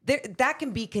 That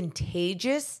can be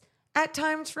contagious at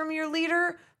times from your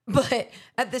leader, but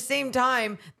at the same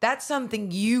time, that's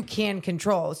something you can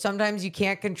control. Sometimes you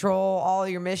can't control all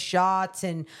your missed shots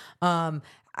and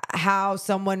how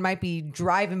someone might be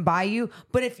driving by you.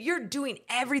 But if you're doing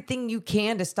everything you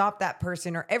can to stop that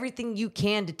person, or everything you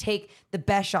can to take the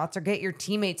best shots or get your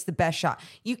teammates the best shot,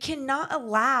 you cannot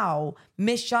allow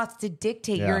missed shots to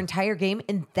dictate your entire game.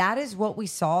 And that is what we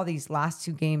saw these last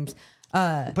 2 games.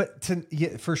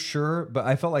 For sure. But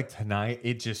I felt like tonight,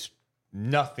 it just,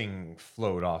 nothing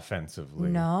flowed offensively.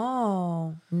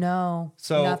 No.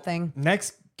 So nothing.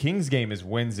 Next Kings game is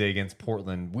Wednesday against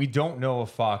Portland. We don't know if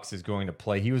Fox is going to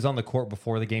play. He was on the court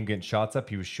before the game getting shots up.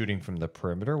 He was shooting from the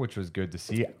perimeter, which was good to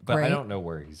see. But Great. I don't know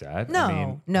where he's at.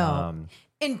 No.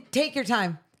 And take your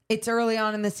time. It's early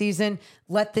on in the season.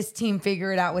 Let this team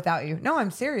figure it out without you. No, I'm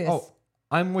serious. Oh,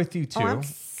 I'm with you too. Oh, I'm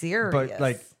serious.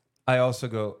 But I also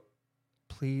go,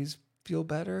 please feel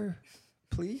better.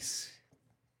 Please.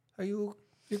 You're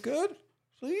good?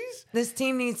 Please? This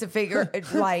team needs to figure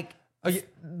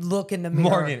look in the mirror.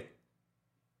 Morgan,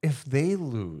 if they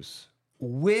lose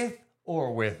with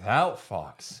or without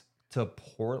Fox to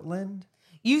Portland,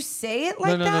 you say it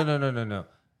like that? No.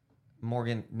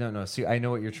 Morgan, no. See, I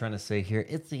know what you're trying to say here.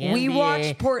 It's the NBA. We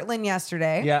watched Portland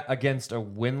yesterday. Yeah, against a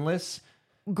winless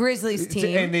Grizzlies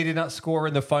team. And they did not score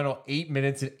in the final 8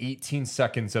 minutes and 18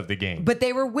 seconds of the game. But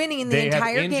they were winning the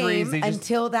entire game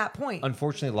until that point.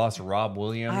 Unfortunately, lost Rob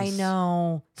Williams. I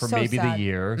know. For so maybe sad. the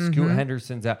year. Scoot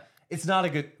Henderson's out. It's not a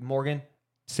good, Morgan,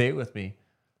 say it with me.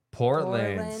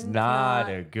 Portland's not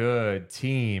a good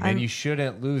team, and you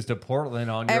shouldn't lose to Portland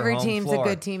on your home team's floor. a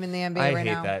good team in the NBA I right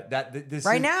hate now. This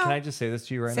right is, now. Can I just say this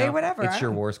to you right now? Say whatever. It's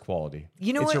your worst quality.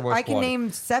 You know it's what? I can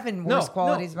name 7 worst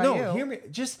qualities by you. No, hear me.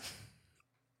 Just,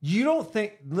 you don't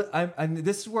think,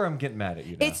 this is where I'm getting mad at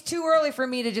you now. It's too early for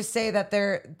me to just say that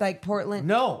they're like Portland.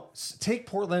 No, take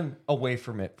Portland away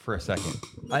from it for a second.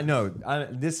 I know.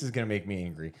 This is going to make me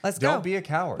angry. Let's go. Don't be a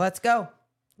coward. Let's go.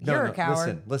 You're a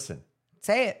coward. Listen.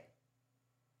 Say it.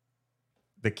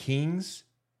 The Kings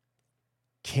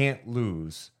can't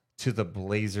lose to the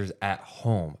Blazers at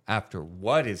home after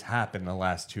what has happened the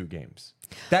last 2 games.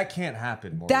 That can't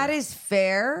happen, Morgan. That is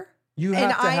fair. You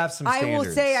have to have some standards. I will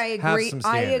say I agree. Have some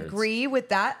I standards. agree with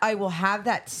that. I will have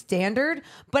that standard,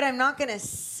 but I'm not going to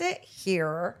sit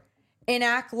here and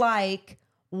act like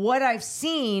what I've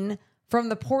seen from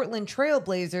the Portland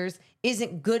Trailblazers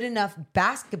isn't good enough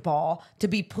basketball to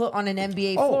be put on an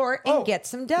NBA floor and get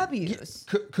some W's.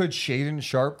 Could Shaedon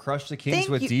Sharpe crush the Kings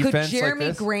with Could defense Jeremy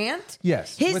like this? Grant?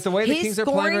 Yes. With the way the Kings are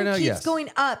playing right now, keeps yes. going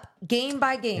up game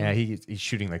by game. Yeah, he's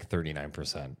shooting like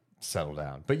 39%. Settle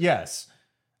down. But yes,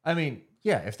 I mean,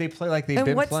 yeah, if they play like they've been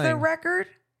playing. And what's their record?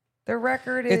 Their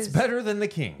record is... It's better than the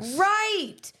Kings.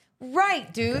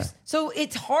 Right, dudes. Okay. So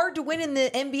it's hard to win in the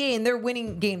NBA, and they're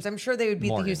winning games. I'm sure they would beat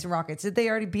the Houston Rockets. Did they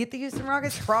already beat the Houston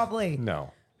Rockets? Probably.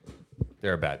 No.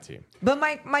 They're a bad team. But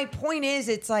my point is,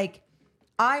 it's like,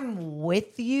 I'm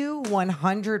with you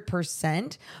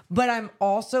 100%, but I'm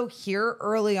also here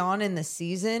early on in the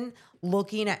season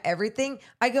looking at everything.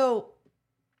 I go,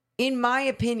 in my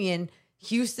opinion,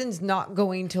 Houston's not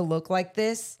going to look like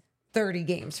this 30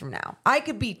 games from now. I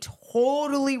could be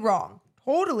totally wrong.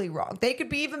 Totally wrong. They could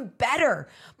be even better.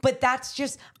 But that's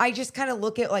just, I just kind of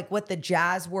look at like what the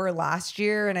Jazz were last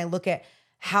year, and I look at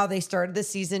how they started the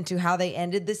season to how they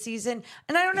ended the season.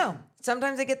 And I don't know.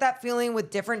 Sometimes I get that feeling with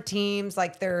different teams,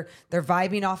 like they're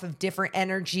vibing off of different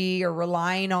energy or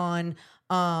relying on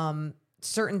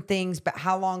certain things, but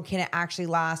how long can it actually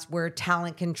last where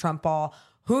talent can trump all?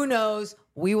 Who knows?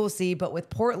 We will see. But with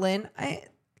Portland,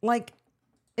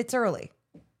 it's early.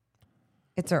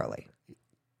 It's early.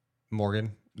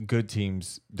 Morgan, good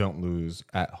teams don't lose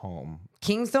at home.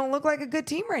 Kings don't look like a good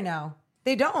team right now.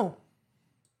 They don't.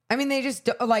 I mean, they just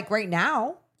like right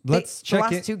now. Let's check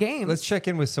the last 2 games. Let's check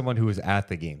in with someone who was at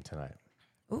the game tonight.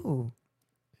 Ooh.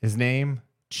 His name,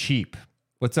 Cheap.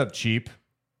 What's up, Cheap?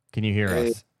 Can you hear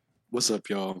us? What's up,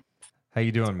 y'all? How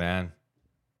you doing, man?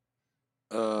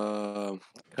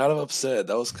 Kind of upset.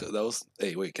 That was.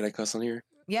 Hey, wait, can I cuss on here?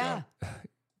 Yeah.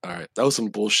 All right, that was some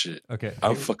bullshit. Okay.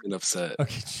 I'm fucking upset.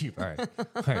 Okay, Cheap. All right.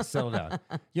 All right, settle down.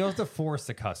 You don't have to force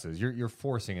the cusses. You're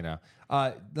forcing it now.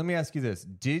 Let me ask you this.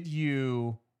 Did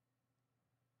you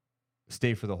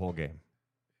stay for the whole game?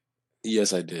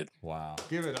 Yes, I did. Wow.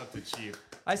 Give it up to Cheap.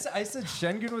 I said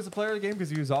Şengün was a player of the game because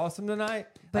he was awesome tonight.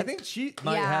 But I think Cheap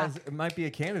might be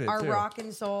a candidate Our too. rock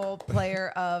and soul player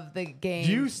of the game.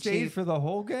 You stayed Chief. for the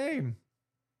whole game.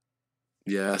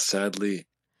 Yeah, sadly.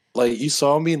 Like, you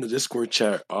saw me in the Discord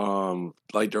chat,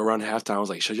 like around halftime. I was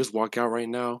like, should I just walk out right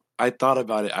now? I thought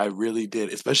about it. I really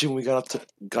did, especially when we got to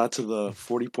the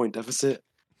 40-point deficit.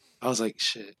 I was like,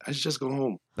 shit, I should just go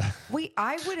home. Wait,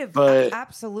 I would have But-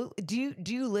 absolutely. Do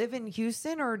you live in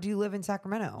Houston or do you live in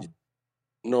Sacramento?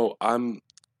 No, I'm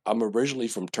originally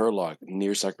from Turlock,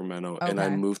 near Sacramento, and I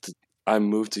Okay.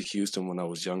 moved to Houston when I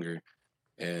was younger.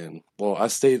 And well, I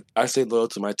stayed loyal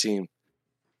to my team.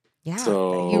 Yeah,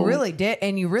 So- you really did,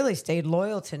 and you really stayed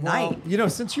loyal tonight. Well,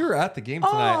 since you were at the game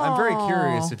tonight, I'm very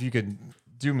curious Oh. if you could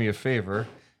do me a favor.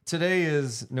 Today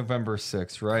is November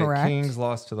 6th, right? Correct. Kings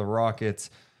lost to the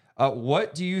Rockets.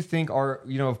 What do you think are,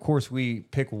 of course, we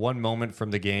pick one moment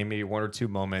from the game, maybe 1 or 2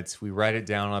 moments. We write it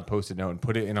down on a Post-it note and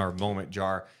put it in our moment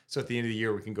jar. So at the end of the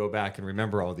year, we can go back and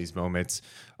remember all these moments.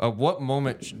 What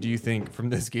moment do you think from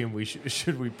this game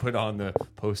should we put on the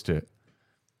Post-it?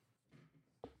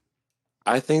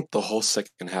 I think the whole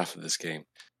second half of this game,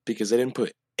 because they didn't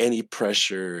put any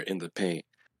pressure in the paint.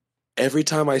 Every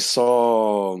time I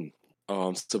saw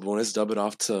Sabonis dub it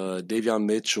off to Davion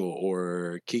Mitchell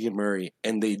or Keegan Murray,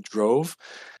 and they drove,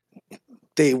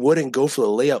 they wouldn't go for the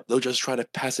layup. They'll just try to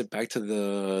pass it back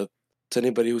to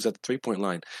anybody who's at the 3-point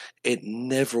line. It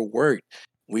never worked.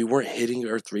 We weren't hitting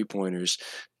our 3-pointers.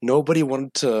 Nobody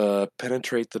wanted to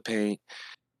penetrate the paint.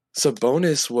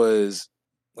 Sabonis was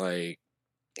like,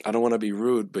 I don't want to be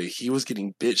rude, but he was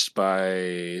getting bitched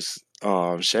by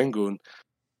Şengün.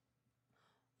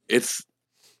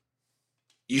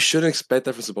 You shouldn't expect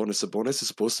that from Sabonis. Sabonis is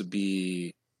supposed to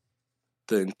be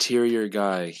the interior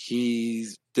guy. He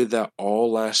did that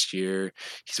all last year.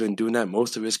 He's been doing that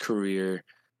most of his career.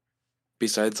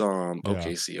 Besides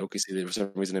OKC. OKC, for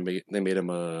some reason they made him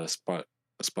a spot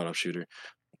up shooter.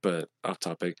 But off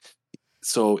topic.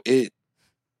 So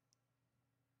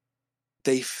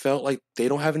they felt like they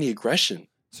don't have any aggression.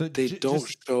 So They don't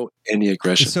show any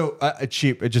aggression. So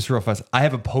Cheap, just real fast. I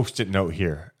have a Post-it note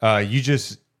here.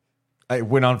 I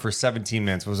went on for 17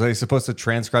 minutes. Was I supposed to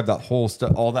transcribe that whole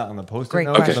stuff, all that on the Post-it Great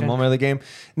note for the question. moment of the game?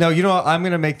 No, you know what? I'm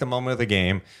going to make the moment of the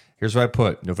game. Here's what I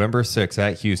put. November 6th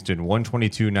at Houston,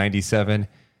 122-97.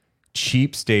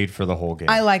 Cheap stayed for the whole game.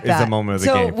 I like is that. the moment of the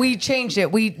so game. we changed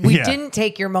it. We Yeah. didn't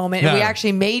take your moment, and we No.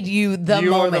 actually made you the you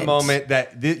moment. are the moment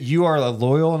that you are a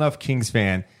loyal enough Kings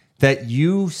fan that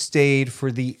you stayed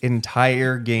for the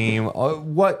entire game.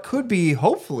 What could be,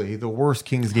 hopefully, the worst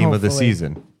Kings game of the Hopefully.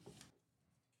 season.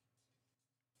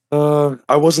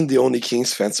 I wasn't the only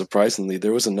Kings fan, surprisingly.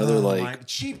 There was another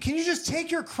Cheap, can you just take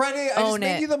your credit? I just Own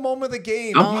made it. you the moment of the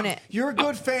game. Own it. You're a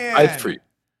good fan.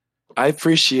 I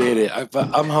appreciate it.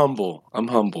 I'm humble.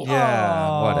 Yeah,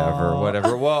 Aw.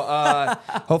 whatever. Well,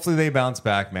 hopefully they bounce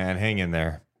back, man. Hang in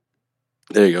there.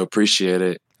 There you go. Appreciate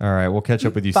it. All right, we'll catch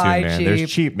up with you Bye, soon, man. Cheap.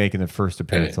 There's Cheap making the first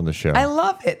appearance on the show. I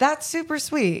love it. That's super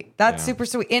sweet. That's super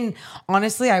sweet. And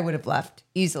honestly, I would have left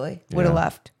easily. Would have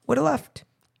left.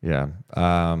 Yeah.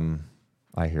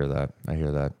 I hear that.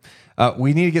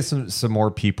 We need to get some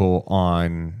more people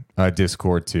on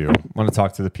Discord too. Want to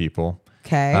talk to the people.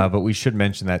 Okay. But we should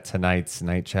mention that tonight's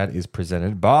Night Chat is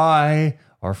presented by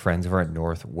our friends over at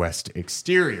Northwest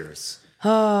Exteriors. Oh,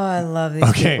 I love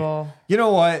these people. You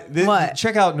know what? What?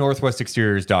 Check out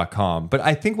northwestexteriors.com. But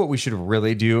I think what we should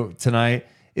really do tonight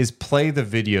is play the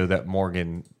video that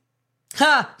Morgan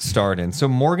starred in. So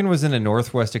Morgan was in a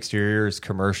Northwest Exteriors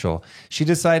commercial. She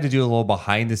decided to do a little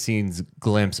behind the scenes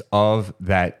glimpse of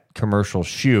that commercial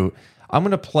shoot. I'm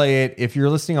going to play it. If you're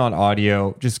listening on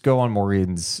audio, just go on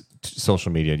Morgan's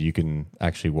social media. You can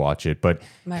actually watch it. But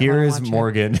here is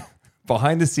Morgan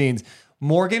behind the scenes.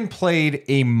 Morgan played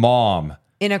a mom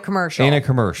in a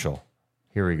commercial.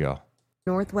 Here we go.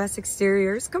 Northwest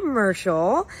Exteriors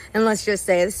commercial. And let's just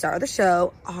say the star of the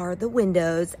show are the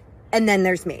windows. And then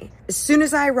there's me. As soon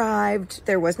as I arrived,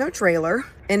 there was no trailer.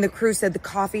 And the crew said the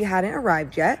coffee hadn't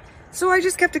arrived yet. So I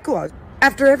just kept it cool.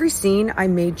 After every scene, I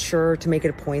made sure to make it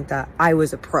a point that I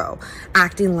was a pro,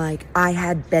 acting like I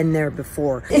had been there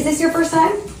before. Is this your first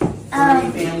time? It's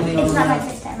not my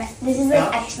first time. This is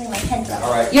actually my 10th level.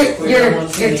 All right.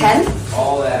 You're 10?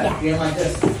 All that. Yeah. Feeling like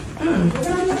this.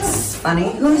 That's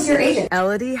funny. Who's your agent?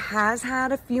 Elodie has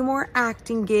had a few more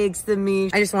acting gigs than me.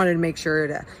 I just wanted to make sure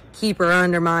to keep her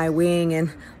under my wing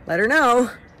and let her know,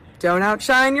 don't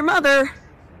outshine your mother.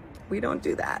 We don't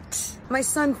do that. My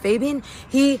son Fabian,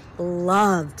 he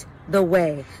loved the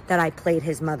way that I played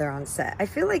his mother on set. I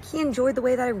feel like he enjoyed the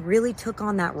way that I really took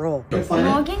on that role.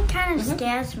 Morgan kind of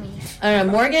scares me.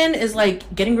 Morgan is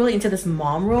like getting really into this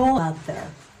mom role. Mother,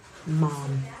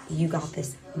 mom, you got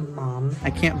this, mom. I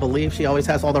can't believe she always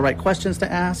has all the right questions to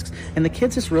ask, and the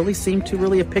kids just really seem to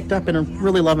really have picked up and are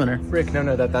really loving her. Rick,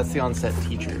 no, that's the on-set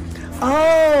teacher.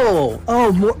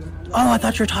 I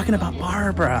thought you were talking about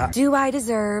Barbara. Do I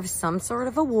deserve some sort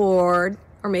of award,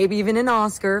 or maybe even an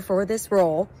Oscar for this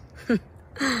role?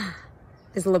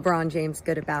 Is LeBron James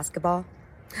good at basketball?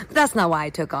 But that's not why I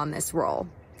took on this role.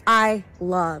 I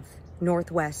love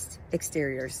Northwest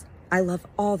Exteriors. I love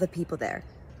all the people there.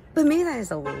 But maybe that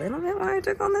is a little bit why I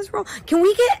took on this role. Can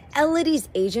we get Elodie's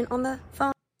agent on the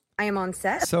phone? I am on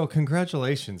set. So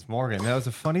congratulations, Morgan. That was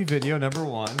a funny video, number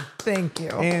one. Thank you.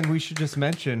 And we should just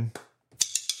mention...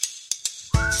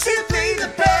 Simply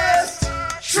the best.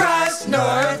 Trust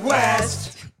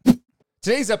Northwest.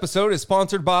 Today's episode is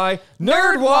sponsored by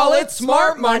NerdWallet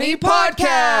Smart Money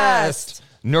Podcast.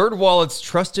 NerdWallet's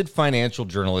trusted financial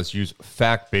journalists use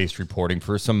fact-based reporting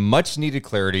for some much-needed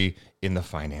clarity in the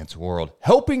finance world,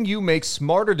 helping you make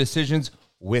smarter decisions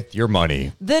with your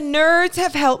money. The nerds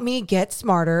have helped me get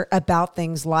smarter about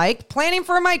things like planning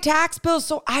for my tax bills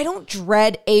so I don't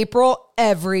dread April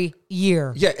every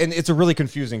year. Yeah, and it's a really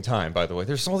confusing time, by the way.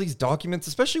 There's all these documents,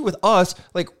 especially with us,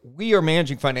 like we are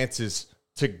managing finances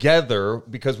together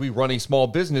because we run a small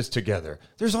business together.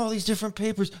 There's all these different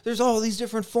papers. There's all these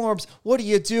different forms. What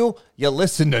do? You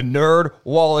listen to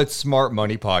NerdWallet's Smart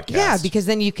Money Podcast. Yeah, because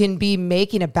then you can be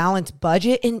making a balanced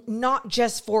budget and not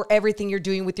just for everything you're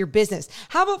doing with your business.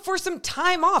 How about for some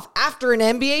time off after an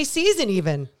NBA season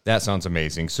even? That sounds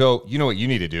amazing. So you know what you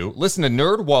need to do? Listen to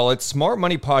NerdWallet's Smart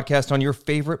Money Podcast on your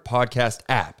favorite podcast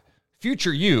app.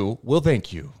 Future you will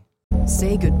thank you.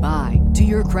 Say goodbye to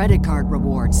your credit card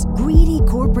rewards. Greedy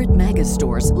corporate mega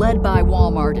stores, led by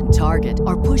Walmart and Target,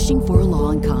 are pushing for a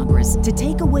law in Congress to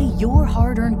take away your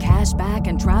hard-earned cash back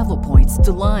and travel points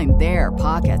to line their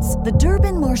pockets. The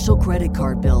Durbin-Marshall credit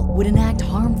card bill would enact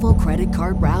harmful credit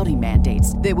card routing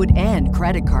mandates that would end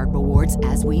credit card rewards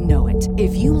as we know it.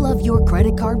 If you love your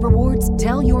credit card rewards,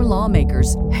 tell your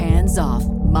lawmakers, hands off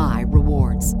my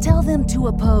rewards. Tell them to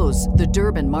oppose the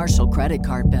Durbin-Marshall credit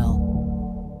card bill.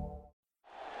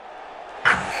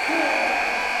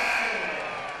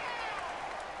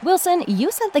 Wilson,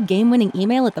 you sent the game-winning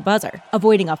email at the buzzer,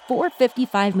 avoiding a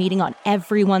 4:55 meeting on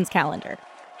everyone's calendar.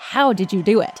 How did you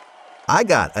do it? I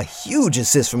got a huge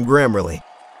assist from Grammarly,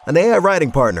 an AI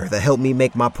writing partner that helped me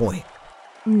make my point.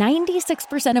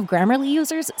 96% of Grammarly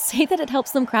users say that it helps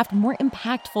them craft more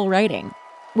impactful writing.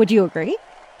 Would you agree?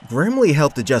 Grammarly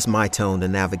helped adjust my tone to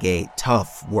navigate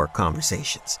tough work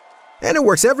conversations. And it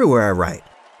works everywhere I write,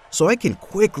 so I can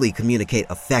quickly communicate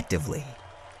effectively.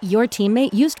 Your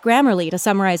teammate used Grammarly to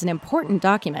summarize an important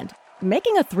document,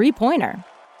 making a 3-pointer.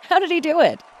 How did he do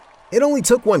it? It only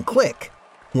took one click.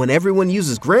 When everyone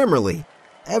uses Grammarly,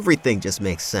 everything just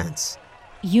makes sense.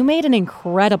 You made an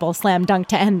incredible slam dunk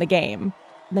to end the game.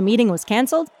 The meeting was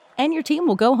canceled, and your team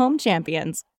will go home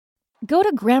champions. Go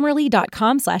to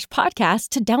Grammarly.com/podcast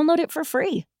to download it for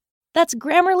free. That's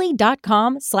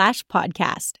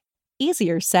Grammarly.com/podcast.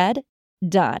 Easier said,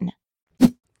 done.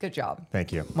 Good job.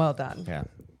 Thank you. Well done. Yeah.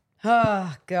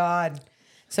 Oh, God.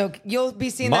 So you'll be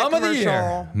seeing Mom that of the commercial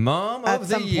year. Mom at of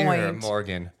the some year, point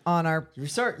Morgan. on our... You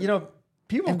start,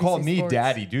 People NBC called me Sports.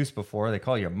 Daddy Deuce before. They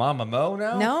call you Mama Mo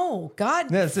now? No,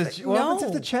 God. No, what happens if no.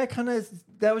 the chat kind of,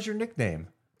 that was your nickname?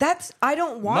 I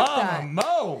don't want Mama that.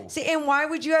 Mo. See, and why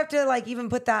would you have to like even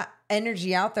put that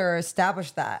energy out there or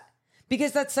establish that?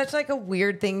 Because that's such like a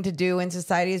weird thing to do in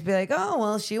society is be like, oh,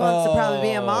 well, she wants to probably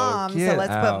be a mom. So get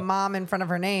let's out. put mom in front of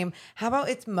her name. How about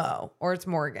it's Mo or it's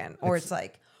Morgan or it's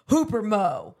like Hooper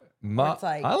Mo. Or it's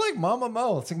like I like Mama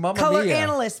Mo. It's like Mama color Mia.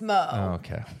 analyst Mo. Oh,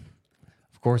 okay.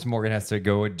 Of course, Morgan has to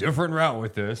go a different route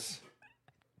with this.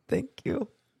 Thank you.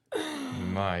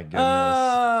 My goodness.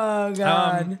 Oh,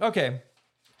 God. Okay.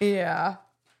 Yeah.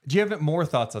 Do you have more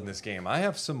thoughts on this game? I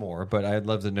have some more, but I'd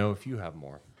love to know if you have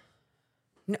more.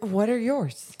 No, what are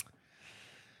yours?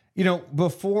 You know,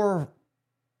 before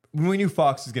when we knew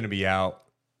Fox was going to be out,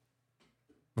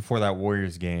 before that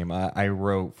Warriors game, I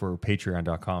wrote for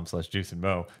patreon.com/Juice and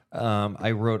Mo.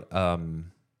 I wrote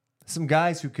some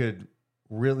guys who could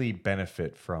really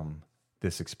benefit from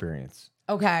this experience.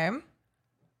 Okay.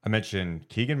 I mentioned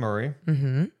Keegan Murray,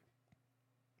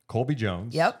 Colby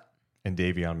Jones, and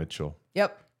Davion Mitchell.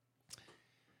 Yep.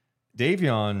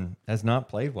 Davion has not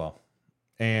played well.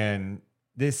 And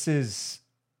I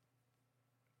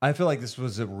feel like this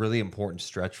was a really important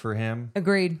stretch for him.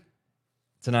 Agreed.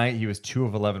 Tonight, he was 2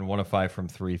 of 11, 1 of 5 from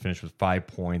 3, finished with 5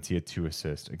 points. He had 2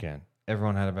 assists. Again,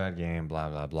 everyone had a bad game, blah,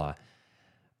 blah, blah.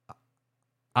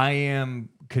 I am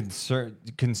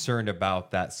concerned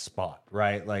about that spot,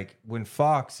 right? Like when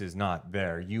Fox is not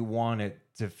there, you want it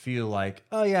to feel like,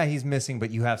 oh yeah, he's missing,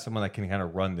 but you have someone that can kind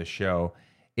of run the show.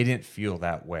 It didn't feel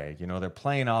that way. You know, they're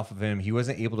playing off of him. He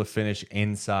wasn't able to finish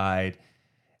inside.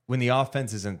 When the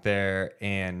offense isn't there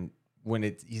and when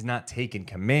he's not taking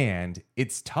command,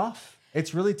 it's tough.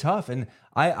 It's really tough. And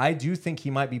I do think he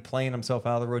might be playing himself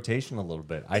out of the rotation a little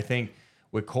bit. I think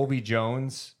with Colby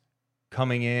Jones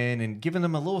coming in and giving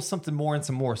them a little something more and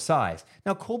some more size.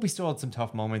 Now, Colby still had some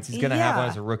tough moments. He's going to have one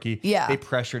as a rookie. Yeah. They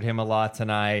pressured him a lot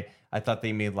tonight. I thought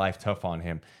they made life tough on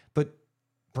him. But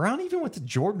Brown even went to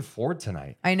Jordan Ford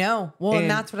tonight. I know. Well,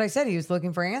 and that's what I said. He was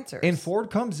looking for answers. And Ford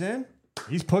comes in.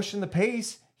 He's pushing the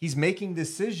pace. He's making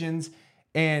decisions.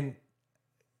 And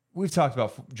we've talked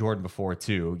about Jordan before,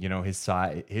 too. You know, his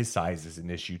size is an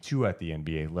issue, too, at the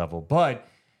NBA level. But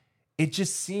it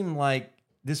just seemed like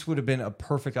this would have been a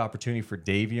perfect opportunity for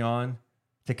Davion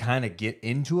to kind of get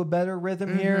into a better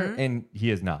rhythm here, and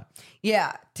he is not.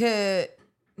 Yeah, to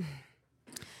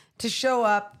show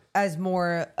up as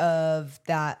more of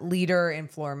that leader and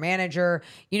floor manager,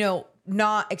 you know,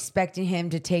 not expecting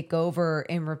him to take over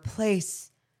and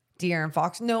replace De'Aaron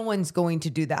Fox. No one's going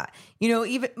to do that. You know,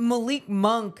 even Malik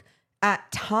Monk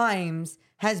at times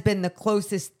has been the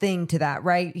closest thing to that,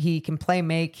 right? He can play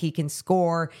make, he can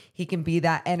score, he can be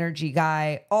that energy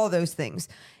guy, all those things.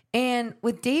 And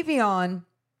with Davion,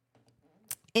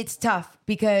 it's tough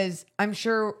because I'm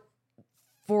sure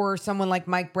for someone like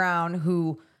Mike Brown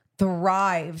who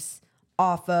thrives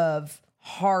off of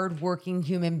hardworking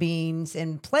human beings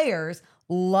and players,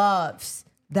 loves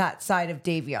that side of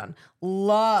Davion,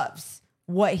 loves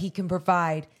what he can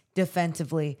provide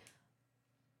defensively.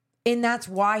 And that's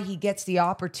why he gets the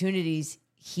opportunities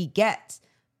he gets.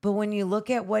 But when you look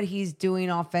at what he's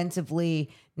doing offensively,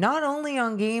 not only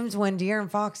on games when De'Aaron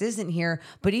Fox isn't here,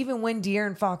 but even when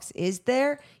De'Aaron Fox is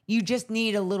there, you just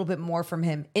need a little bit more from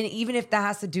him. And even if that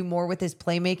has to do more with his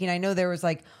playmaking, I know there was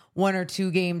like 1 or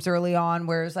 2 games early on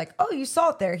where it was like, oh, you saw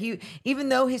it there. He, even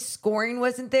though his scoring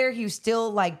wasn't there, he was still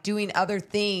like doing other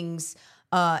things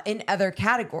in other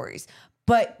categories.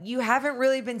 But you haven't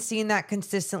really been seeing that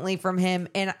consistently from him.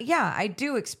 And yeah, I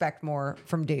do expect more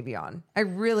from Davion. I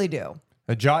really do.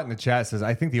 A Jot in the chat says,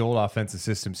 I think the old offensive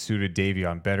system suited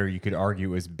Davion better. You could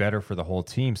argue it was better for the whole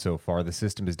team so far. The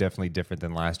system is definitely different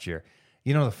than last year.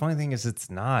 You know, the funny thing is it's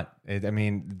not. I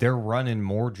mean, they're running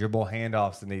more dribble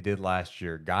handoffs than they did last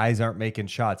year. Guys aren't making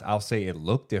shots. I'll say it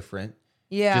looked different.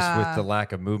 Yeah. Just with the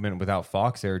lack of movement without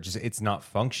Fox there. Just it's not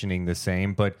functioning the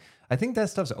same. But I think that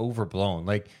stuff's overblown.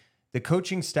 Like, the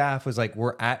coaching staff was like,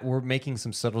 we're making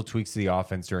some subtle tweaks to the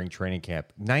offense during training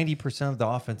camp. 90% of the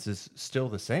offense is still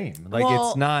the same. Like,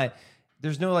 it's not,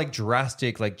 there's no like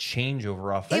drastic like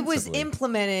changeover offensively. It was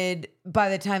implemented by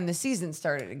the time the season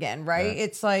started again, right? Yeah.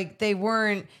 It's like they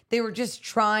were just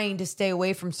trying to stay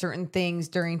away from certain things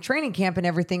during training camp and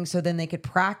everything so then they could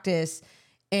practice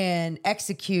and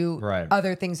execute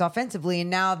other things offensively. And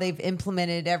now they've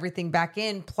implemented everything back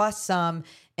in plus some.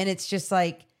 And it's just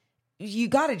like, you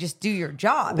got to just do your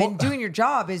job. Well, and doing your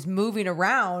job is moving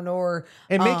around or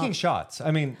and making shots. I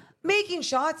mean, Making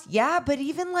shots, yeah, but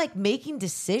even like making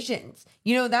decisions,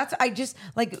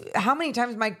 how many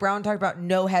times Mike Brown talked about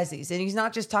no hesies, and he's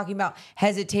not just talking about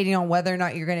hesitating on whether or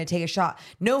not you're going to take a shot.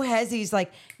 No hesies,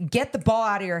 like get the ball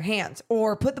out of your hands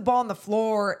or put the ball on the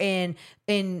floor and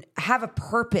have a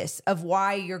purpose of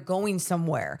why you're going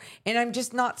somewhere. And I'm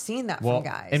just not seeing that from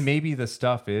guys. And maybe the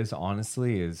stuff is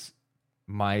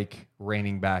Mike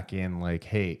reining back in, like,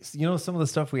 hey, some of the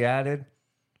stuff we added,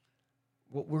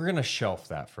 we're going to shelf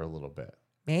that for a little bit.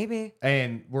 Maybe.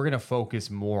 And we're going to focus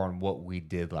more on what we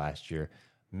did last year.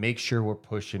 Make sure we're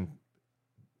pushing,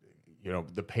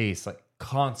 the pace, like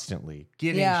constantly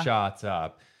getting shots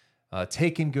up,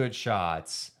 taking good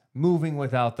shots, moving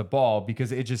without the ball,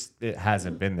 because it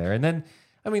hasn't been there. And then,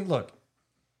 look,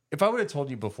 if I would have told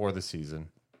you before the season,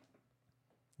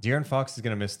 De'Aaron Fox is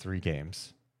going to miss 3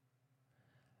 games.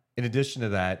 In addition to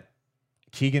that,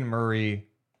 Keegan Murray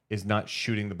is not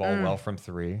shooting the ball well from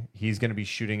 3. He's going to be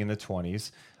shooting in the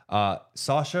 20s.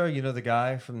 Sasha, the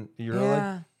guy from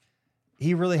EuroLeague,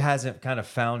 he really hasn't kind of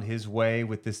found his way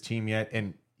with this team yet,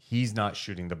 and he's not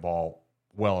shooting the ball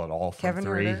well at all from Kevin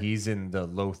 3. Huerter. He's in the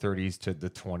low 30s to the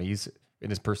 20s in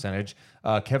his percentage.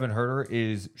 Kevin Huerter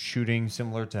is shooting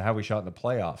similar to how we shot in the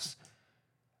playoffs.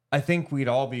 I think we'd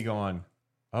all be going,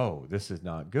 oh, this is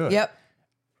not good. Yep.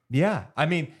 Yeah.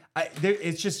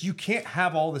 It's just, you can't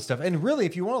have all this stuff. And really,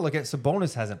 if you want to look at,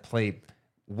 Sabonis hasn't played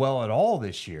well at all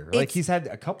this year. Like, he's had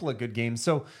a couple of good games.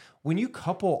 So when you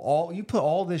put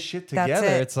all this shit together,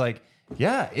 it's like,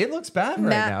 yeah, it looks bad right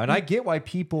now. And I get why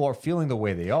people are feeling the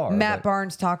way they are. Matt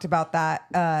Barnes talked about that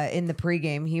in the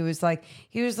pregame. He was like,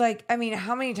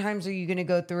 how many times are you going to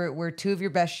go through it where 2 of your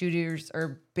best shooters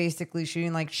are basically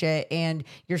shooting like shit and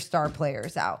your star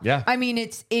players out? Yeah.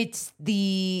 It's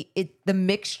the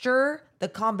mixture, the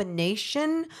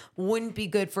combination wouldn't be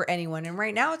good for anyone. And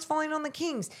right now it's falling on the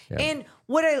Kings. Yeah. And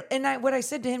what I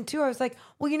said to him too, I was like,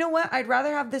 well, you know what? I'd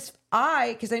rather have this,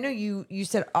 because I know you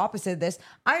said opposite of this.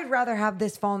 I'd rather have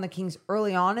this fall on the Kings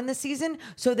early on in the season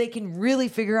so they can really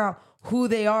figure out who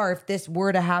they are if this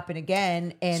were to happen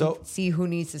again, and see who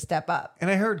needs to step up. And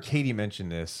I heard Katie mention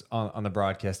this on the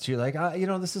broadcast too. Like,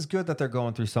 this is good that they're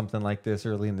going through something like this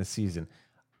early in the season.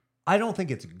 I don't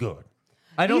think it's good.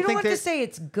 You don't have to say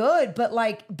it's good,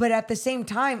 but at the same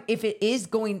time, if it is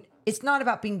going, it's not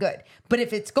about being good. But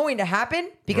if it's going to happen,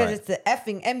 because it's the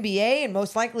effing NBA and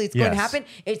most likely it's going to happen,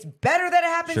 it's better that it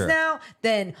happens now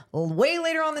than way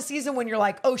later on the season when you're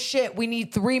like, oh shit, we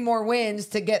need 3 more wins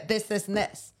to get this, and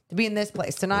this, to be in this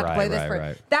place, to not play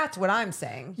this. That's what I'm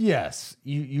saying. Yes.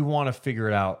 You want to figure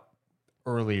it out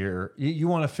earlier. You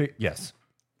want to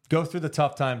go through the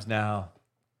tough times now.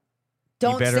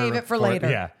 Don't save it for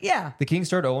later. Yeah. The Kings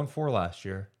started 0-4 last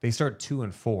year. They started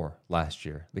 2-4 last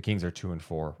year. The Kings are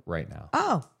 2-4 right now.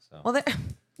 Oh, well,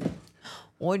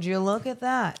 would you look at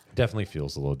that? Definitely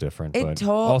feels a little different. It but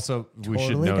also, we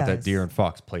should note that De'Aaron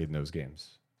Fox played in those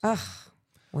games. Ugh,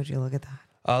 would you look at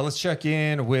that? Let's check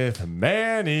in with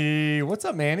Manny. What's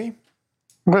up, Manny?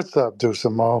 What's up, Deuce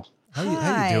and Mo?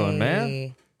 How you doing,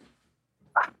 man?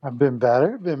 I've been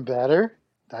better.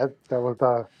 That was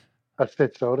a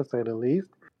shit show, to say the least.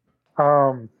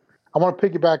 I want to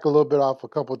piggyback a little bit off a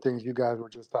couple of things you guys were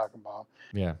just talking about.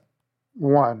 Yeah.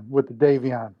 One, with the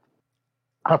Davion.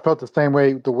 I felt the same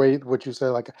way, what you said.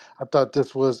 Like, I thought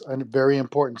this was a very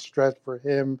important stretch for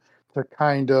him to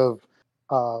kind of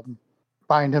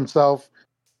find himself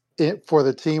for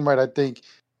the team, right? I think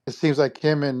it seems like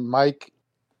him and Mike,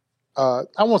 I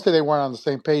won't say they weren't on the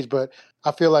same page, but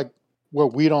I feel like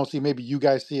what we don't see, maybe you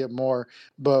guys see it more,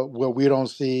 but what we don't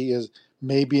see is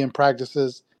maybe in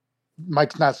practices,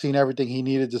 Mike's not seeing everything he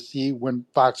needed to see when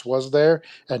Fox was there.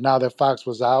 And now that Fox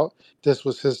was out, this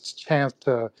was his chance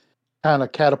to kind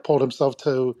of catapult himself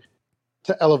to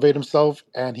elevate himself,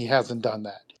 and he hasn't done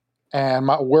that. And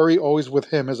my worry always with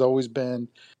him has always been,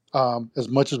 as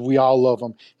much as we all love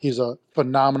him, he's a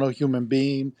phenomenal human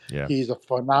being. Yeah. He's a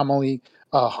phenomenally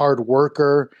hard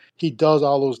worker. He does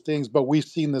all those things, but we've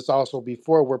seen this also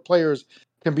before where players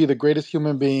can be the greatest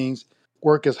human beings,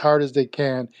 work as hard as they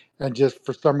can, and just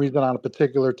for some reason on a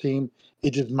particular team,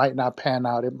 it just might not pan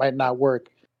out. It might not work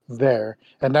there.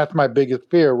 And that's my biggest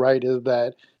fear, right, is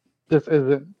that this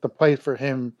isn't the place for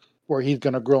him where he's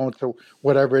going to grow into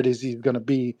whatever it is he's going to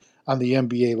be on the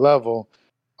NBA level.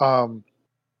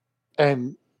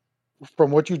 And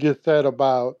from what you just said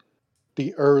about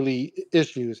the early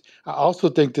issues, I also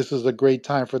think this is a great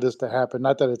time for this to happen.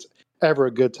 Not that it's ever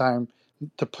a good time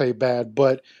to play bad,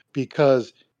 but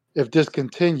because if this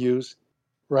continues,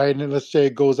 right, and let's say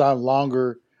it goes on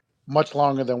longer, much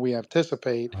longer than we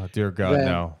anticipate. Oh, dear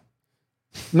God,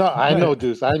 no, I know,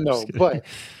 Deuce, I know.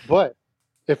 But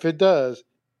if it does,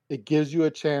 it gives you a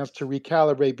chance to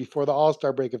recalibrate before the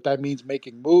All-Star break. If that means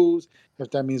making moves, if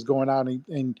that means going out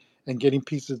and getting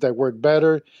pieces that work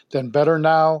better, then better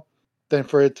now than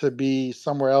for it to be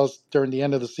somewhere else during the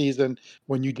end of the season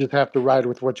when you just have to ride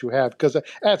with what you have. Because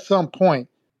at some point,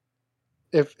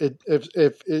 if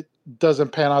it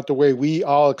doesn't pan out the way we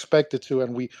all expect it to,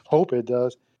 and we hope it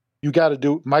does,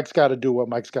 Mike's got to do what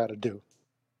Mike's got to do.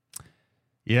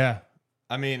 Yeah.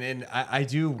 I mean, and I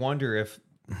do wonder if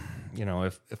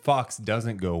Fox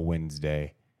doesn't go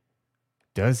Wednesday,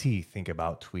 does he think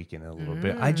about tweaking it a little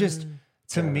bit?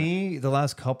 To me, the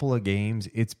last couple of games,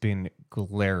 it's been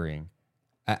glaring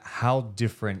at how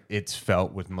different it's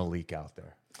felt with Malik out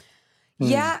there.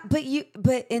 Yeah, but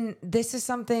this is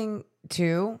something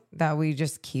too that we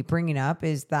just keep bringing up,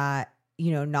 is that,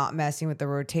 not messing with the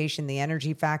rotation, the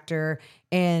energy factor,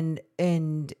 and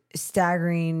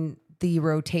staggering the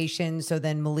rotation. So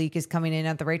then Malik is coming in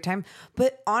at the right time.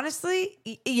 But honestly,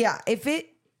 yeah,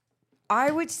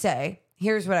 I would say,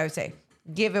 here's what I would say.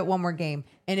 Give it one more game.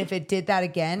 And if it did that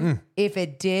again, if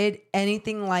it did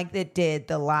anything like it did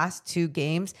the last 2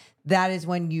 games, that is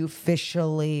when you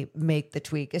officially make the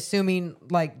tweak. Assuming,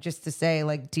 just to say,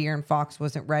 De'Aaron Fox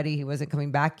wasn't ready, he wasn't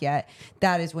coming back yet.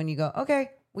 That is when you go,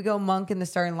 okay, we go Monk in the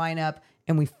starting lineup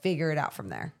and we figure it out from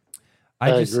there.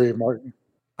 I agree, Martin.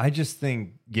 I just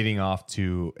think getting off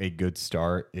to a good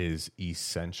start is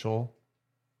essential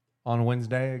on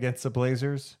Wednesday against the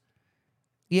Blazers.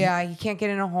 Yeah, you can't get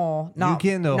in a hole. Not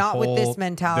hole. With this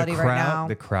mentality right now.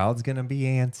 The crowd's going to be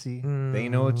antsy. They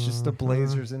know it's just the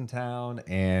Blazers in town.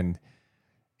 And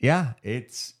yeah,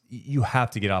 you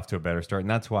have to get off to a better start. And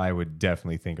that's why I would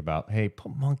definitely think about, hey,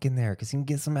 put Monk in there because he can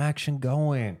get some action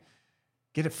going.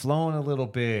 Get it flowing a little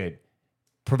bit.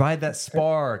 Provide that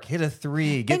spark. Hit a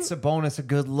 3. Get Sabonis a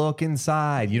good look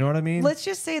inside. You know what I mean? Let's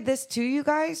just say this to you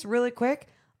guys really quick.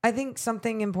 I think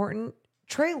something important.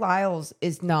 Trey Lyles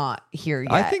is not here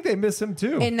yet. I think they miss him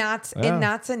too. And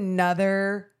that's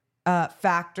another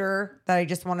factor that I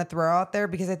just want to throw out there,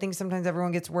 because I think sometimes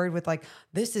everyone gets worried with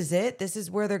this is it. This is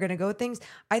where they're going to go things.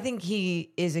 I think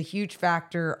he is a huge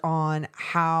factor on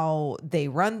how they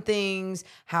run things,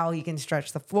 how he can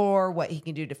stretch the floor, what he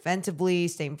can do defensively,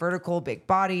 staying vertical, big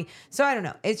body. So I don't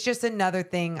know. It's just another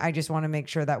thing I just want to make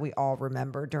sure that we all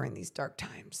remember during these dark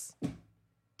times.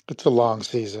 It's a long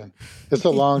season.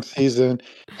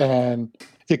 And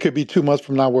it could be 2 months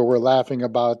from now where we're laughing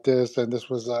about this, and this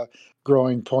was a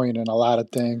growing point in a lot of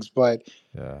things. But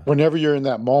whenever you're in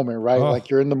that moment, right?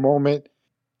 You're in the moment,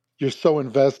 you're so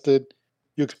invested.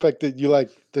 You expected, you like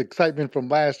the excitement from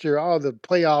last year, all the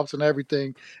playoffs and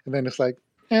everything, and then it's like,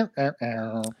 Well,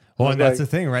 and that's the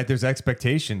thing, right? There's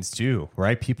expectations too,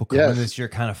 right? People come in this year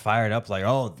kind of fired up,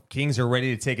 the Kings are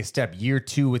ready to take a step. Year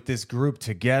 2 with this group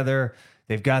together.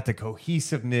 They've got the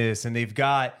cohesiveness, and they've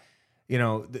got,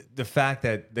 the fact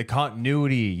that the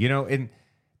continuity, and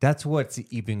that's what's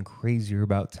even crazier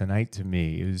about tonight to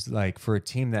me. It was for a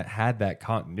team that had that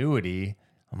continuity,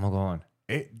 I'm going,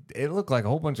 it looked like a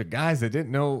whole bunch of guys that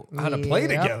didn't know how to play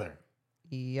together.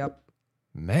 Yep.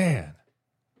 Man.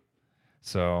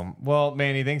 So, well,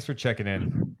 Manny, thanks for checking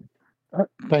in.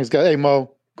 Thanks, guys. Hey,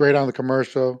 Mo, great on the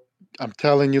commercial. I'm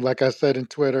telling you, like I said in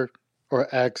Twitter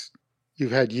or X,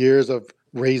 you've had years of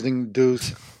raising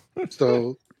Deuce.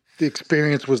 So the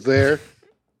experience was there,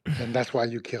 and that's why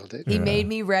you killed it. He made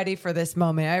me ready for this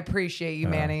moment. I appreciate you,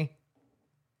 Manny.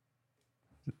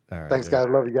 All right, thanks, guys.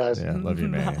 Love you guys. Yeah, love you,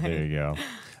 Manny. There you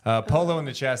go. Polo in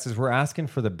the chat says, we're asking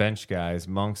for the bench guys,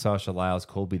 Monk, Sasha, Lyles,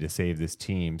 Colby, to save this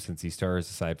team since these stars,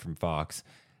 aside from Fox,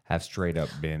 have straight up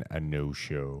been a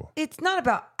no-show. It's not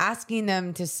about asking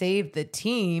them to save the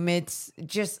team. It's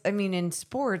just, in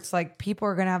sports, people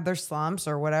are going to have their slumps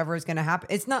or whatever is going to happen.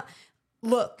 It's not,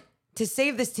 look, to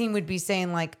save this team would be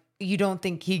saying you don't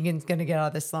think Keegan's going to get out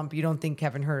of the slump. You don't think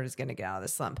Kevin Hurt is going to get out of the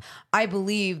slump. I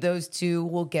believe those two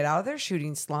will get out of their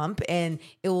shooting slump, and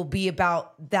it will be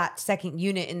about that second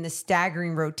unit in the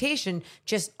staggering rotation,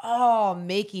 just all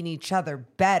making each other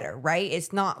better, right?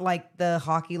 It's not like the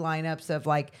hockey lineups of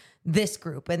this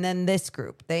group and then this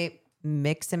group. They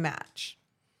mix and match.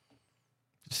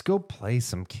 Just go play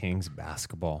some Kings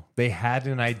basketball. They had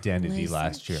an identity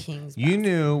last year. You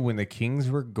knew when the Kings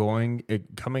were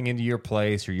coming into your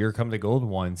place, or you're coming to Golden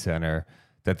One Center,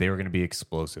 that they were going to be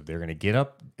explosive. They're going to get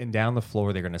up and down the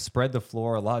floor. They're going to spread the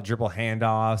floor, a lot of dribble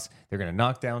handoffs. They're going to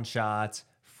knock down shots,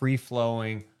 free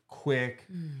flowing, quick,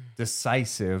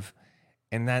 decisive.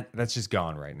 And that's just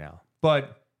gone right now.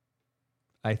 But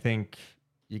I think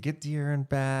you get De'Aaron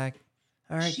back.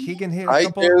 All right, Keegan hit a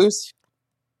couple. Deuce.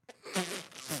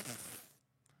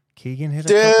 Keegan hit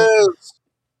a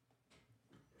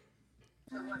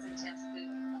couple.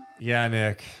 Yeah,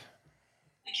 Nick.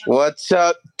 What's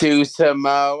up,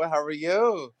 Dusamo? How are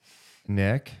you?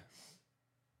 Nick.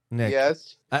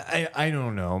 Yes. I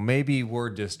don't know. Maybe we're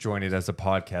disjointed as a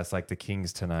podcast like the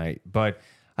Kings tonight, but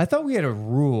I thought we had a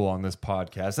rule on this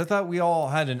podcast. I thought we all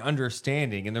had an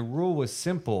understanding, and the rule was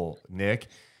simple, Nick.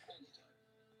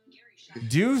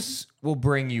 Deuce will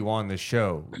bring you on the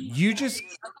show. You just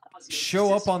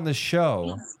show up on the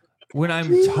show when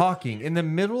I'm talking. In the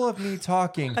middle of me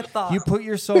talking, you put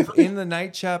yourself in the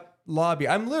night chat lobby.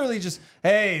 I'm literally just,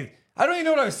 hey, I don't even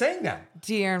know what I was saying now.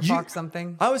 De'Aaron Fox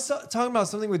something. I was talking about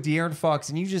something with De'Aaron Fox,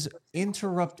 and you just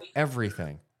interrupt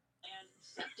everything.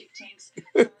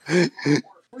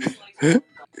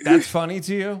 That's funny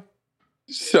to you?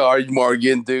 Sorry,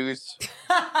 Morgan Deuce.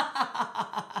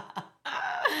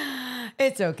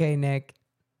 It's okay, Nick.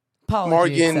 Apology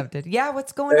Morgan, accepted. Yeah,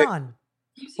 what's going on?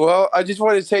 Well, I just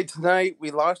wanted to say tonight we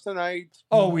lost tonight.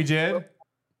 Oh, we did.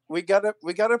 We gotta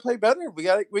play better. We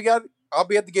got. I'll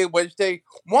be at the game Wednesday.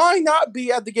 Why not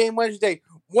be at the game Wednesday?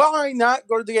 Why not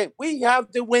go to the game? We have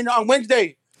to win on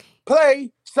Wednesday.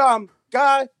 Play some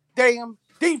goddamn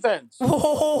defense.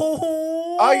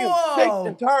 I am sick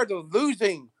and tired of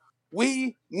losing.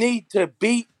 We need to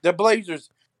beat the Blazers.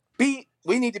 We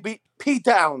need to beat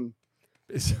P-Town.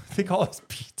 They call us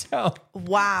P-Town.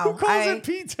 Wow. Who calls it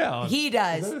P-Town? He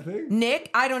does. Is that a thing? Nick,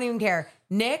 I don't even care.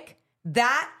 Nick,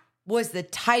 that was the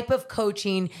type of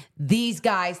coaching these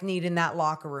guys need in that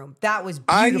locker room. That was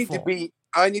beautiful.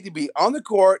 I need to be on the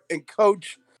court and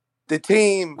coach the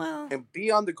team and be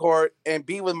on the court and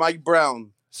be with Mike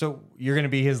Brown. So you're going to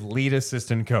be his lead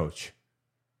assistant coach?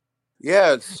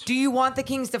 Yes. Do you want the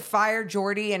Kings to fire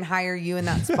Jordy and hire you in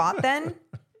that spot then?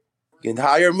 You can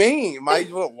hire me. Might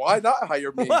as well. Why not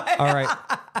hire me? All right.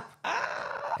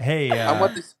 Hey, I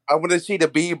want to see the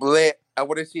beeb lit. I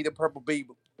want to see the purple beeb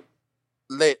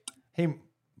lit. Hey,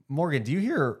 Morgan, do you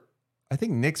hear? I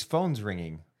think Nick's phone's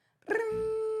ringing.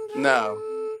 No.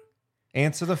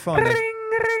 Answer the phone, Nick.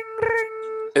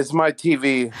 It's my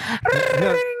TV.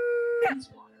 No,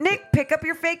 Nick, pick up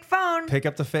your fake phone. pick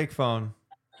up the fake phone.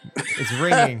 It's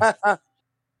ringing.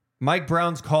 Mike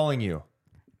Brown's calling you.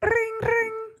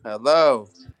 Hello.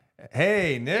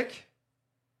 Hey, Nick.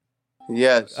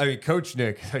 Yes. I mean, Coach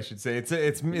Nick, I should say.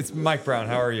 It's Mike Brown.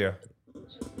 How are you?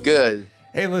 Good.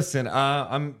 Hey, listen.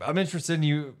 I'm interested in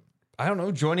you. I don't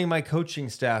know, joining my coaching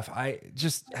staff. I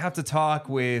just have to talk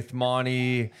with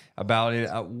Monty about it.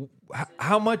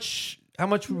 How much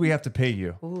would we have to pay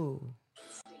you? Ooh.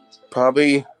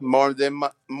 Probably more than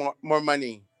more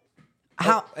money.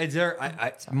 How is there?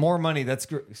 More money. That's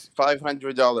great.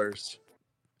 $500.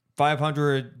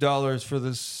 $500 for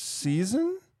the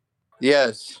season?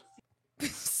 Yes.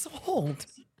 Sold.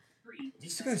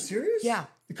 This guy's serious? Yeah.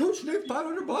 The coach Nick,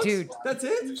 $500? Dude. That's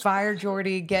it? Fire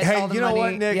Jordy, get Hey, all the you money. know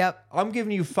what, Nick? Yep. I'm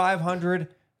giving you $500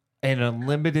 and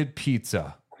unlimited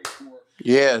pizza.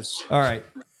 Yes. All right.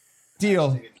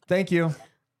 Deal. Thank you.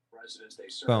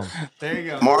 Boom. There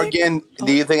you go. Morgan,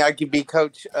 do you think I could be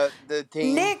coach of the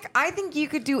team? Nick, I think you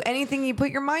could do anything you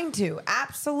put your mind to.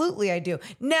 Absolutely, I do.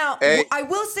 Now, Hey. I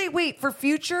will say, wait, for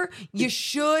future, you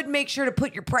should make sure to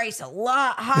put your price a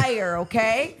lot higher,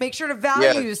 okay? Make sure to value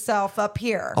Yes. yourself up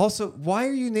here. Also, why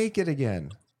are you naked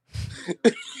again?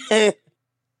 Okay,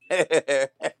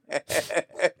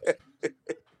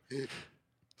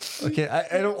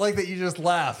 I don't like that you just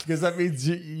laughed because that means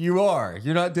you are.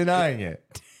 You're not denying it.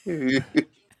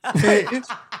 Hey,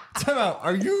 time out.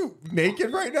 Are you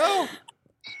naked right now?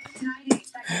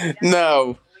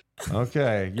 No.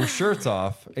 Okay, your shirt's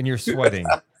off and you're sweating.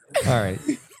 All right.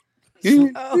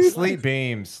 Sleep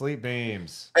beams. Sleep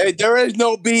beams. Hey, there is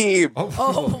no beam.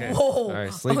 Oh, okay. All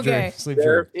right, sleep Okay. drip. Sleep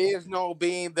There drip. is no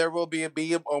beam. There will be a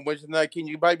beam on Wednesday night. Can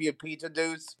you buy me a pizza,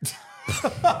 Deuce?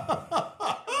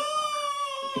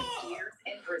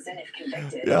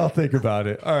 Yeah, I'll think about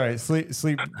it. All right,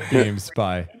 sleep beams.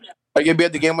 Bye. Are you going to be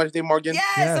at the game Wednesday, Morgan?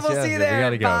 Yes, we'll see you there. We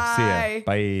gotta go. Bye. See ya.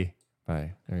 Bye.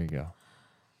 Bye. There you go.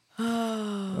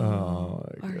 Oh,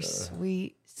 my our God.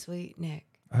 sweet, sweet Nick.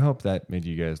 I hope that made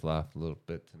you guys laugh a little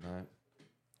bit tonight.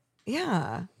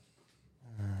 Yeah.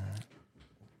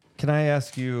 Can I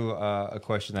ask you a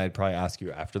question that I'd probably ask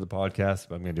you after the podcast,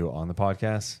 but I'm going to do it on the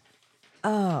podcast?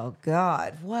 Oh,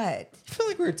 God. What? I feel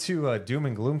like we were too doom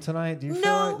and gloom tonight. Do you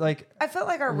No, feel like I felt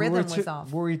like our rhythm was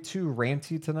off. Were we too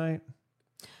ranty tonight?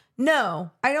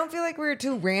 No, I don't feel like we were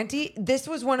too ranty. This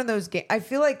was one of those games. I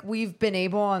feel like we've been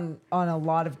able on a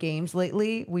lot of games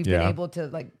lately. We've been able to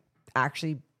like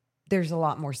actually. There's a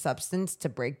lot more substance to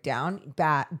break down,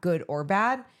 bad, good or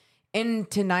bad. And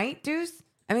tonight, Deuce,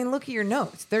 I mean, look at your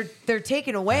notes. They're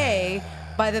taken away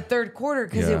by the third quarter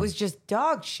because Yeah. it was just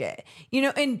dog shit. You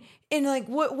know, and like,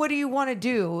 what do you want to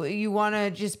do? You want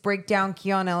to just break down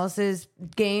Keon Ellis's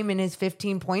game and his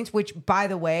 15 points, which, by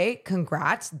the way,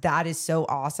 congrats. That is so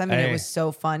awesome. And it Hey. was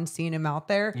so fun seeing him out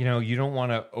there. You know, you don't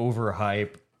want to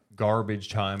overhype garbage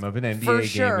time of an NBA For game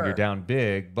sure. when you're down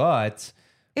big, but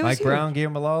It was Mike Brown gave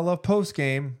him a lot of love post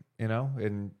game. You know,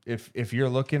 and if you're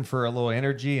looking for a little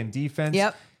energy and defense,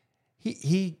 Yep.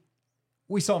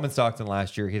 We saw him in Stockton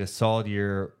last year. He had a solid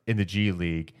year in the G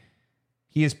League.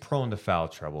 He is prone to foul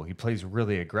trouble. He plays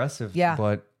really aggressive. Yeah.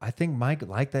 But I think Mike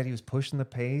liked that. He was pushing the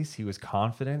pace. He was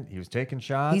confident. He was taking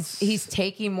shots. He's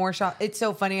taking more shots. It's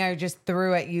so funny. I just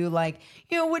threw at you like,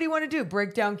 you know, what do you want to do?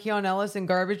 Break down Keon Ellis in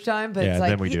garbage time? But Yeah, it's like,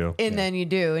 then we do. And Yeah. then you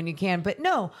do, and you can. But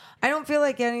no, I don't feel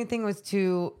like anything was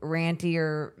too ranty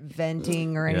or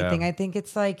venting or Yeah. anything. I think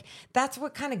it's like, that's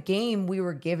what kind of game we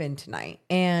were given tonight.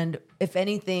 And if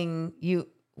anything,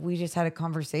 we just had a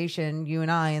conversation, you and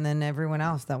I, and then everyone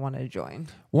else that wanted to join.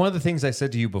 One of the things I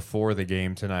said to you before the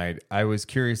game tonight, I was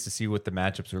curious to see what the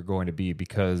matchups were going to be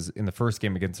because in the first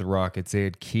game against the Rockets, they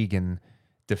had Keegan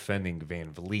defending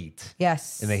Van Vliet.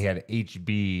 Yes. And they had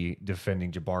HB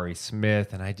defending Jabari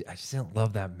Smith. And I just didn't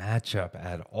love that matchup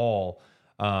at all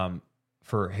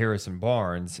for Harrison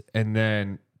Barnes. And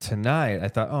then tonight, I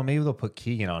thought, oh, maybe they'll put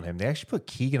Keegan on him. They actually put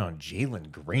Keegan on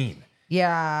Jalen Green.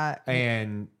 Yeah.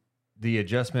 And the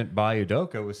adjustment by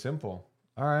Udoka was simple.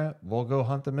 All right, we'll go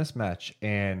hunt the mismatch.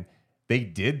 And they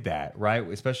did that, right?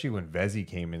 Especially when Vezi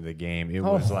came into the game. It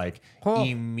was like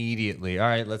immediately, all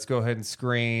right, let's go ahead and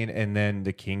screen. And then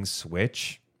the Kings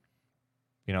switch.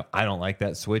 You know, I don't like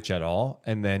that switch at all.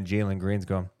 And then Jalen Green's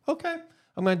going, okay,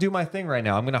 I'm going to do my thing right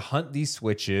now. I'm going to hunt these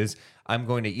switches. I'm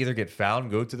going to either get fouled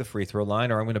and go to the free throw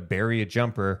line, or I'm going to bury a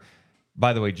jumper.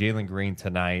 By the way, Jalen Green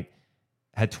tonight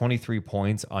had 23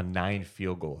 points on 9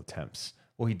 field goal attempts.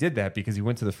 Well, he did that because he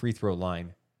went to the free throw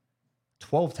line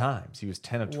 12 times. He was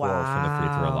 10 of 12 from the free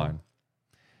throw Wow. line.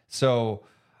 So,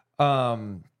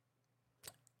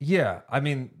 yeah, I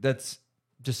mean, that's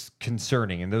just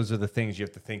concerning. And those are the things you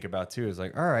have to think about too. Is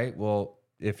like, all right, well,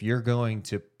 if you're going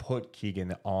to put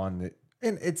Keegan on the,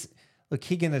 and it's, look,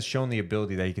 Keegan has shown the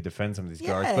ability that he could defend some of these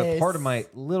guards. But part of my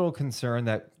little concern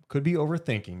that could be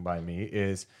overthinking by me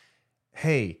is,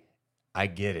 hey, I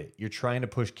get it. You're trying to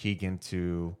push Keegan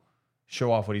to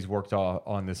show off what he's worked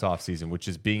on this offseason, which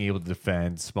is being able to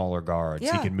defend smaller guards.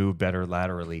 Yeah. He can move better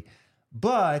laterally.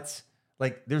 But,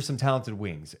 like, there's some talented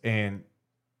wings, and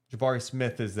Jabari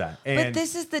Smith is that. And But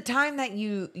this is the time that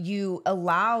you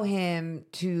allow him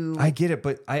to. I get it,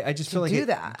 but I just to feel like do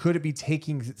that. could it be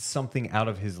taking something out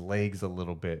of his legs a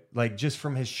little bit? Like, just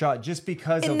from his shot, just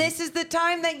because And of... this is the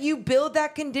time that you build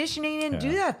that conditioning and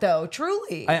do that, though.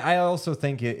 Truly. I also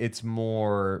think it's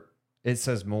more, it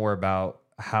says more about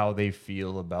how they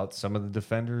feel about some of the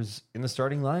defenders in the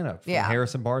starting lineup. From Yeah.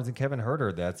 Harrison Barnes and Kevin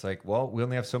Huerter. That's like, well, we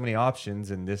only have so many options,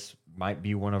 and this might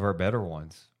be one of our better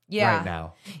ones right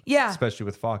now. Yeah. Especially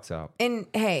with Fox out. And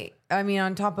hey, I mean,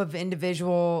 on top of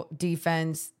individual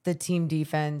defense, the team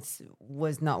defense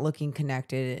was not looking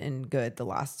connected and good the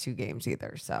last 2 games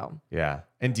either. So Yeah.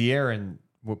 And De'Aaron,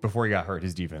 before he got hurt,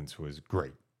 his defense was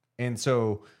great. And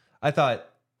so I thought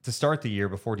to start the year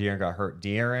before De'Aaron got hurt,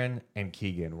 De'Aaron and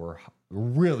Keegan were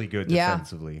really good Yeah.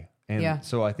 defensively. And Yeah.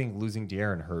 so I think losing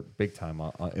De'Aaron hurt big time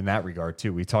in that regard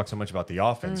too. We talked so much about the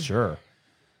offense, sure.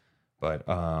 But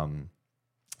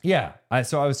yeah, I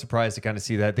was surprised to kind of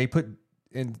see that.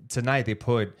 Tonight they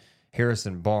put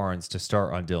Harrison Barnes to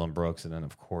start on Dylan Brooks. And then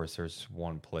of course there's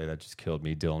one play that just killed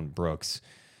me. Dylan Brooks.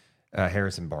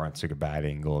 Harrison Barnes took a bad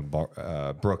angle,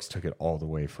 and Brooks took it all the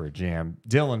way for a jam.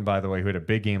 Dylan, by the way, who had a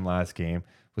big game last game,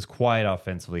 was quiet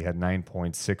offensively, had 9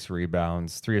 points, 6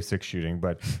 rebounds, 3 of 6 shooting.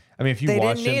 But, I mean, if you They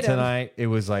watched didn't him need him. tonight, it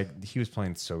was like he was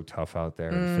playing so tough out there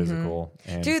and physical.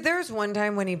 And dude, there's one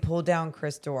time when he pulled down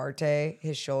Chris Duarte,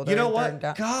 his shoulder. you know and threw him what?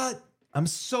 down. God, I'm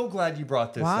so glad you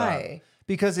brought this Why? up.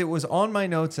 Because it was on my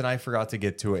notes and I forgot to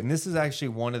get to it. And this is actually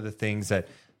one of the things that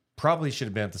probably should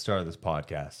have been at the start of this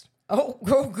podcast.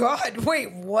 Oh God!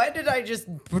 Wait, what did I just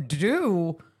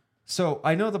do? So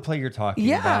I know the play you're talking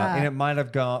Yeah. about, and it might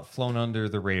have flown under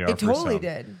the radar. It totally for some.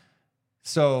 did.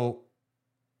 So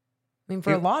I mean,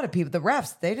 for a lot of people, the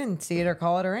refs, they didn't see it or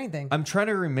call it or anything. I'm trying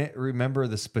to remember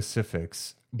the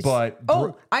specifics, but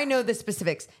Oh, I know the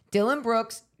specifics. Dylan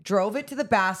Brooks drove it to the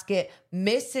basket,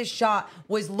 missed his shot,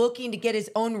 was looking to get his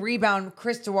own rebound.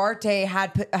 Chris Duarte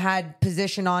had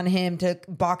position on him to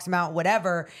box him out,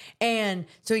 whatever. And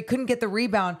so he couldn't get the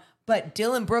rebound. But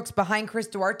Dylan Brooks behind Chris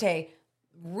Duarte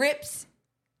rips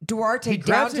Duarte He down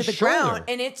grabs to his the shoulder. ground,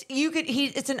 and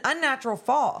it's an unnatural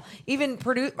fall. Even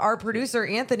our producer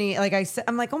Anthony, like I said,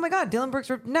 I'm like, oh my god, Dylan Brooks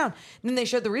ripped him down. And then they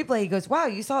showed the replay. He goes, wow,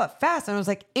 you saw it fast, and I was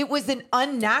like, it was an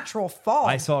unnatural fall.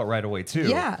 I saw it right away too.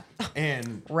 Yeah,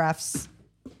 and refs.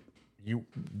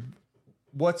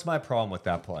 What's my problem with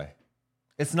that play?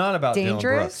 It's not about Dylan Brooks.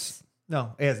 Dangerous?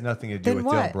 No, it has nothing to do Then with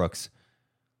what? Dylan Brooks.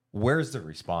 Where's the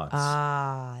response?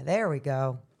 Ah, there we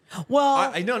go.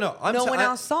 Well, no, no one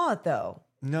else saw it though.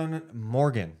 No,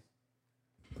 Morgan.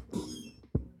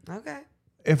 Okay.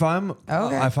 If I'm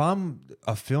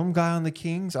a film guy on the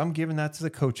Kings, I'm giving that to the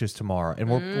coaches tomorrow, and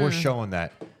we're showing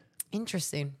that.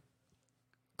 Interesting.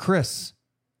 Chris,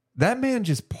 that man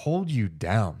just pulled you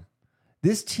down.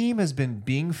 This team has been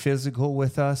being physical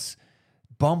with us,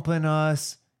 bumping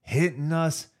us, hitting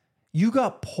us. You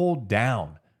got pulled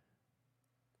down.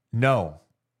 No.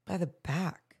 By the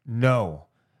back. No.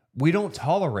 We don't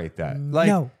tolerate that.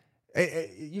 No.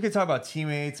 You can talk about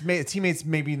teammates. Teammates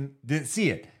maybe didn't see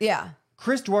it. Yeah.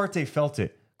 Chris Duarte felt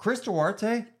it. Chris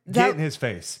Duarte get in his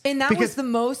face. And that was the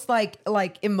most like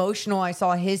emotional I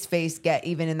saw his face get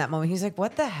even in that moment. He's like,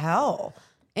 what the hell?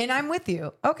 And I'm with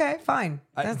you. Okay, fine.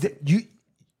 Fine.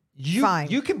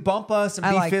 You can bump us and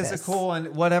I be like physical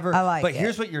and whatever. I like but it.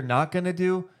 here's what you're not going to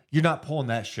do. You're not pulling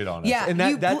that shit on us. Yeah, and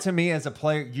that to me as a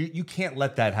player, you can't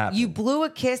let that happen. You blew a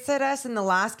kiss at us in the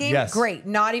last game. Yes. Great.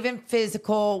 Not even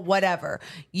physical, whatever.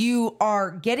 You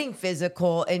are getting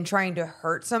physical and trying to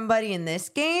hurt somebody in this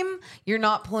game. You're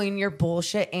not pulling your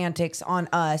bullshit antics on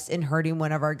us and hurting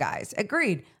one of our guys.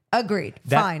 Agreed.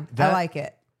 Fine. I like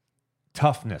it.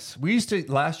 Toughness. We used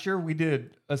to, last year, we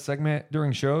did a segment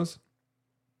during shows.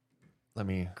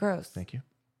 Gross. Thank you.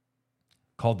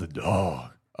 Called the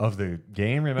dog of the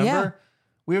game, remember? Yeah.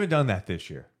 We haven't done that this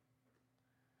year.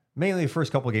 Mainly the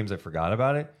first couple of games I forgot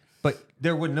about it, but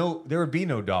there would be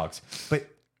no dogs. But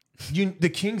the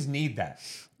Kings need that.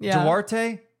 Yeah.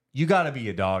 Duarte, you got to be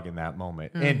a dog in that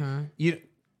moment. And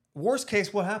worst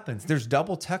case, what happens? There's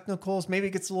double technicals. Maybe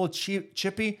it gets a little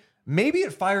chippy. Maybe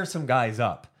it fires some guys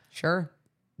up. Sure.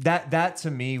 That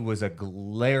to me was a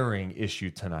glaring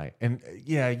issue tonight. And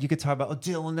yeah, you could talk about, oh,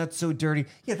 Dylan, that's so dirty.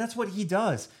 Yeah, that's what he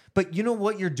does. But you know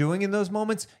what you're doing in those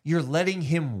moments? You're letting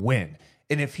him win.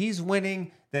 And if he's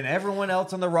winning, then everyone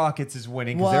else on the Rockets is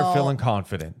winning because they're feeling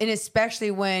confident. And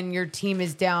especially when your team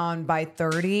is down by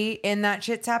 30 and that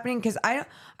shit's happening. Because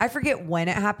I forget when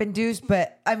it happened, Deuce,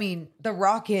 but I mean, the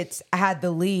Rockets had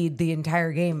the lead the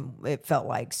entire game, it felt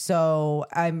like. So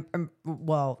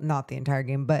well, not the entire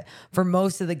game, but for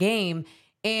most of the game.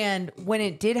 And when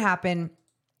it did happen,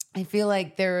 I feel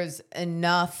like there was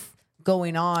enough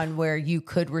going on where you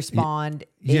could respond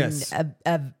in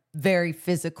a very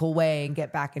physical way and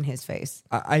get back in his face.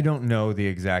 I don't know the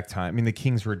exact time. I mean, the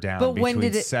Kings were down But when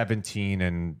between did it- 17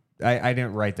 and I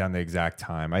didn't write down the exact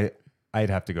time. I'd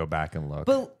have to go back and look.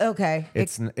 But okay.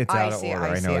 It's out of order.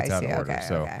 I know it's out of order. Okay,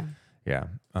 so okay. yeah.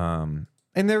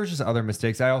 And there was just other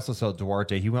mistakes. I also saw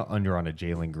Duarte. He went under on a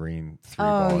Jalen Green three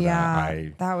ball. Oh yeah,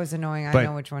 that was annoying. I But,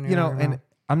 know which one you know. talking And about.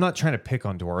 I'm not trying to pick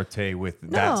on Duarte with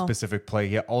that No. specific play.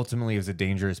 Yeah, ultimately it was a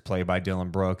dangerous play by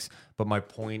Dylan Brooks. But my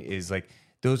point is, like,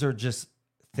 those are just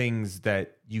things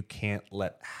that you can't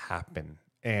let happen.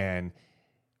 And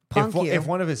if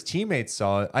one of his teammates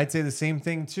saw it, I'd say the same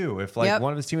thing too. If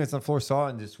one of his teammates on the floor saw it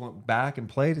and just went back and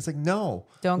played, it's like, no,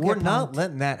 we're not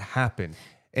letting that happen.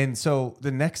 And so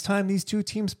the next time these two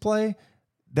teams play,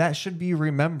 that should be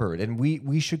remembered. And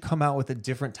we should come out with a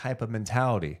different type of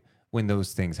mentality when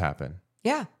those things happen.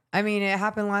 Yeah. I mean, it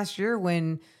happened last year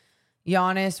when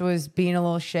Giannis was being a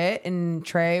little shit and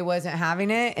Trey wasn't having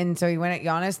it. And so he went at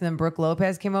Giannis and then Brooke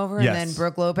Lopez came over and then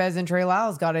Brooke Lopez and Trey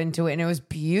Lyles got into it and it was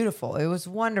beautiful. It was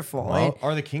wonderful. Well,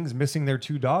 are the Kings missing their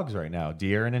two dogs right now,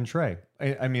 De'Aaron and Trey?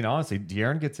 I mean, honestly,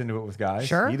 De'Aaron gets into it with guys.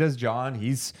 Sure. He does John.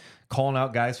 He's calling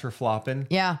out guys for flopping.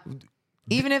 Yeah.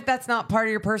 Even if that's not part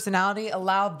of your personality,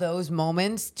 allow those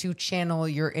moments to channel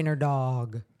your inner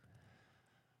dog.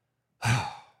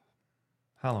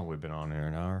 How long have we been on here?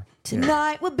 An hour?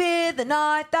 Tonight will be the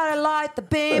night that I light the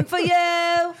beam for you.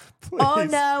 Oh,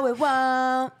 no, it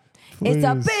won't. It's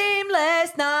a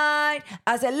beamless night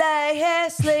as I lay here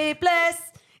sleepless.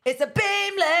 It's a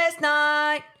beamless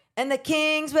night and the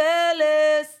Kings will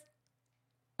lose.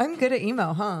 I'm good at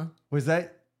emo, huh? Was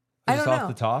that I just don't off know.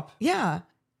 the top? Yeah.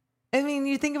 I mean,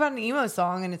 you think about an emo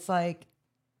song and it's like,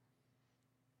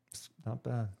 Not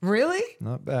bad. really?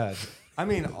 Not bad. I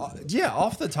mean, yeah,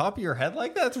 off the top of your head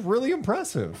like that's really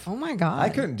impressive. Oh my God. I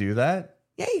couldn't do that.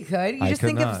 Yeah, you could. You I just could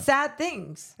think not. of sad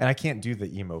things. And I can't do the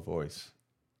emo voice.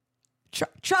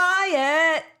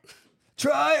 Try it.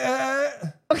 Try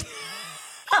it.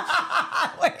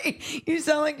 Wait, you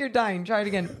sound like you're dying. Try it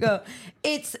again. Go.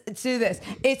 Let's do this.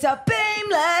 It's a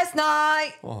beamless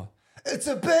night. Oh, it's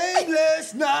a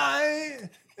beamless night.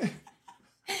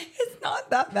 It's not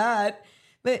that bad,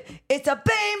 but it's a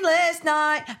beamless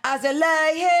night as I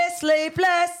lay here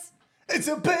sleepless. It's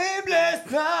a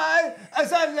beamless night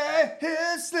as I lay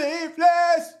here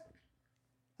sleepless.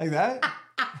 Like that?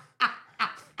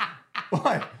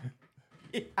 What?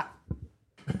 Yeah.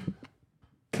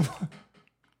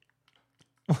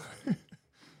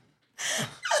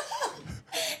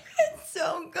 It's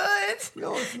so good.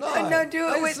 No, it's not. No, do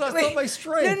it with It's not my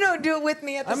strength. No, do it with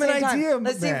me at the I'm same an time. idea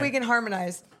Let's see if man. we can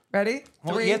harmonize. Ready?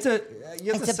 Well, 3. you have to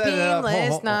It's a set it up.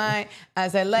 beamless night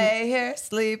as I lay here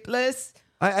sleepless.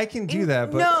 I can do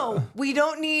that, but No, we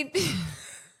don't need.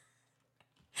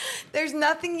 There's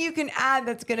nothing you can add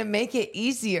that's going to make it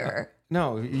easier.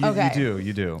 No, you Okay.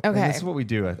 you do. Okay. And this is what we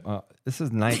do. This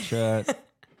is night chat.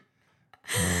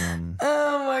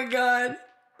 Oh my god.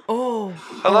 Oh.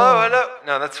 Hello.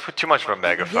 No, that's too much for a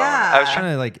megaphone. Yeah. I was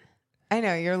trying to like. I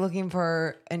know you're looking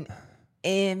for an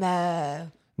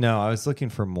emo. No, I was looking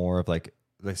for more of like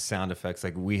the sound effects.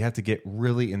 Like we have to get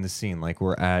really in the scene, like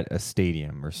we're at a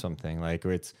stadium or something. Like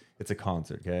it's a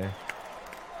concert. Okay.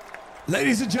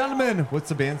 Ladies and gentlemen, what's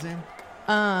the band's name?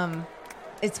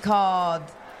 It's called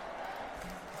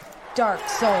Dark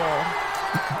Soul.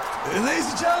 Ladies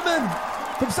and gentlemen,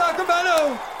 from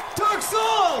Sacramento, Dark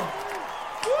Soul.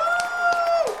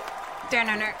 Woo!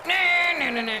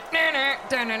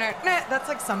 That's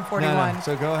like some 41. No.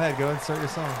 So go ahead, go and start your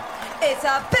song. It's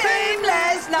a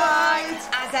beamless night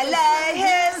as I lay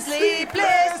here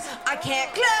sleepless. I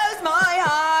can't close my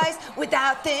eyes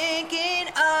without thinking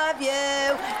of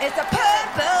you. It's a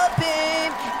purple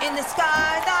beam in the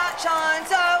sky that shines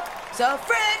so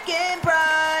freaking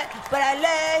bright. But I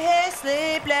lay here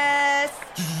sleepless.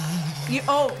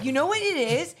 You know what it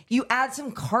is? You add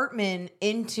some Cartman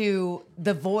into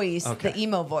the voice, the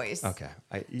emo voice. Okay.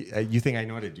 You think I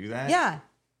know how to do that? Yeah.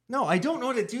 No, I don't know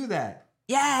how to do that.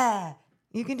 Yeah.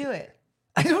 You can do it.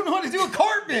 I don't know how to do a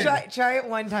Cartman. Try it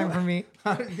one time for me.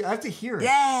 I have to hear it.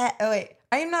 Yeah. Oh, wait.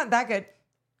 I am not that good.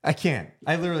 I can't.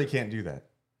 I literally can't do that.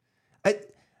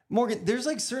 Morgan, there's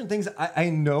like certain things I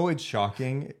know it's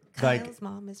shocking. Kyle's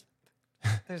mom is.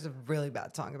 There's a really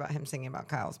bad song about him singing about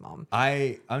Kyle's mom.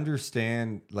 I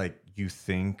understand, like, you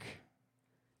think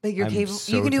Like you're I'm capable.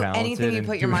 so You can do talented anything you and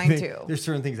put your do mind anything. to. There's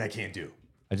certain things I can't do.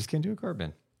 I just can't do a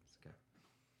Cartman.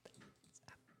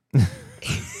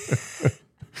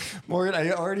 Morgan,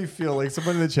 I already feel like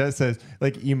someone in the chat says,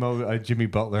 like, emo Jimmy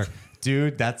Butler.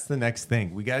 Dude, that's the next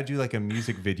thing. We got to do like a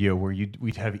music video where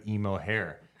we'd have emo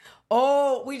hair.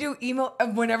 Oh, we do emo.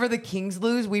 Whenever the Kings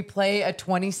lose, we play a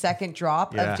 20-second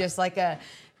drop Yeah. of just like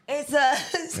it's a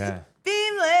Yeah.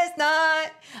 beamless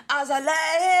night as I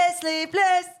lay here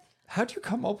sleepless. How'd you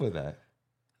come up with that?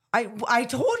 I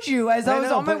told you as I was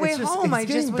know, on my but way it's just, home. It's I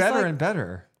getting just was better like, and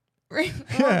better. well,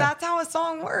 that's how a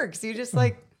song works. You just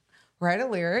like write a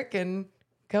lyric and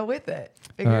go with it.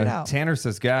 Figure it out. Tanner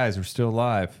says, guys, we're still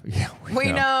alive. Yeah,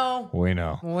 We know. We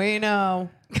know. We know.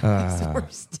 Guys, we're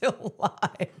still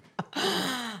alive.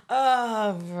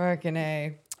 Oh, freaking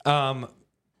A.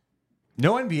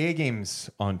 No NBA games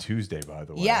on Tuesday, by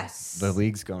the way. Yes. The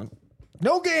league's going.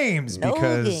 No games No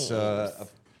because, games.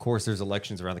 of course, there's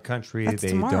elections around the country. That's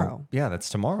tomorrow. Yeah, that's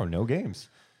tomorrow. No games.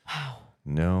 Wow.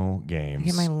 No I games.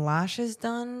 get my lashes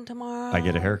done tomorrow. I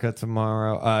get a haircut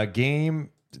tomorrow.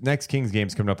 Next Kings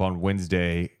game's coming up on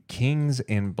Wednesday. Kings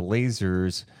and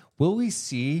Blazers. Will we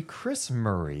see Chris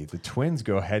Murray, the Twins,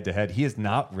 go head to head? He has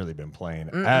not really been playing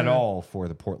at all for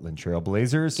the Portland Trail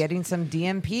Blazers. Getting some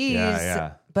DMPs.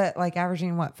 Yeah. But like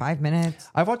averaging what, 5 minutes?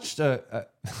 I watched a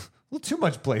little too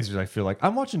much Blazers, I feel like.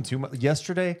 I'm watching too much.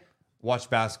 Yesterday,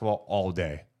 watched basketball all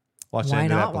day. Watched the Why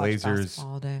end of not that watch Blazers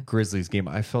basketball all day? Grizzlies game.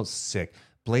 I felt sick.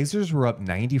 Blazers were up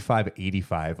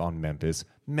 95-85 on Memphis.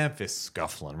 Memphis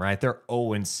scuffling, right? They're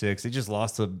 0-6. They just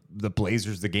lost to the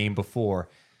Blazers the game before.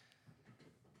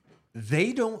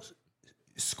 They don't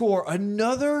score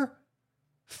another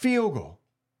field goal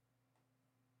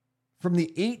from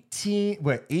the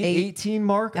 18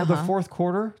 mark of the fourth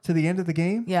quarter to the end of the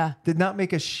game. Yeah. Did not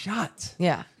make a shot.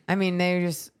 Yeah. I mean,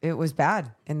 it was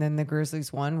bad. And then the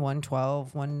Grizzlies won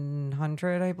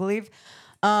 112-100, I believe.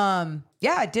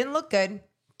 Yeah, it didn't look good.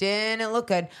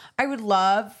 I would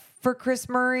love for Chris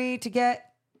Murray to get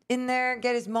in there,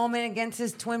 get his moment against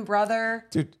his twin brother.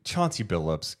 Dude, Chauncey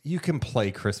Billups, you can play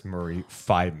Chris Murray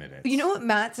 5 minutes. You know what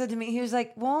Matt said to me? He was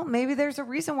like, well, maybe there's a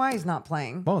reason why he's not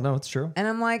playing. Oh, no, it's true. And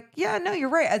I'm like, yeah, no, you're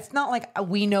right. It's not like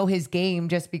we know his game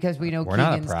just because we know We're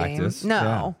not at Keegan's game. practice. No.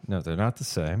 Yeah. No, they're not the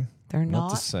same. They're not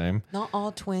the not same. Not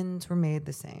all twins were made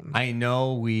the same. I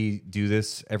know we do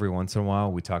this every once in a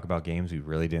while. We talk about games we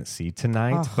really didn't see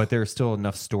tonight, but there are still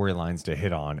enough storylines to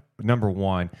hit on. Number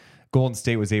one, Golden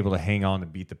State was able to hang on to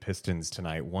beat the Pistons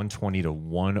tonight,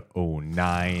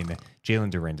 120-109.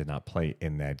 Jalen Duren did not play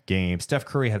in that game. Steph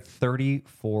Curry had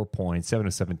 34 points, 7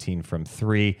 of 17 from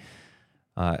 3.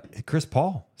 Chris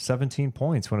Paul, 17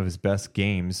 points, one of his best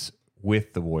games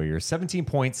with the Warriors. 17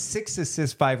 points, 6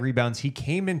 assists, 5 rebounds. He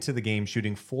came into the game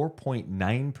shooting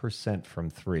 4.9%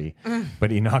 from 3, but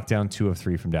he knocked down 2 of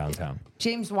 3 from downtown.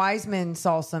 James Wiseman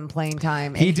saw some playing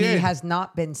time. He and did. He has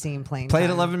not been seeing playing Played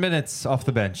time. 11 minutes off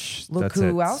the bench. Look That's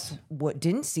who it. else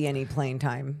didn't see any playing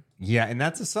time. Yeah, and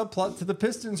that's a subplot to the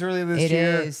Pistons earlier this It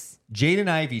year. is. Jaden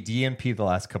Ivey, DNP the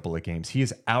last couple of games. He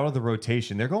is out of the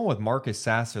rotation. They're going with Marcus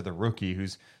Sasser, the rookie,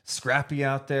 who's scrappy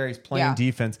out there. He's playing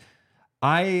defense.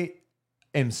 I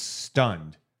am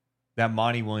stunned that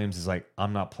Monty Williams is like,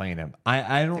 I'm not playing him.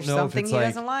 I don't There's know if something it's he like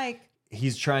doesn't like.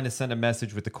 he's trying to send a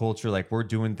message with the culture, like we're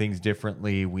doing things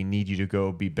differently. We need you to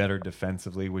go be better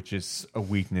defensively, which is a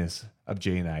weakness of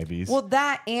Jaden Ivey's. Well,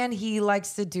 that and he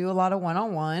likes to do a lot of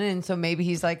one-on-one. And so maybe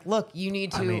he's like, look, you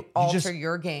need to alter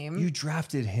your game. You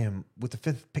drafted him with the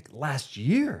 5th pick last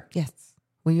year. Yes.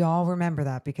 We all remember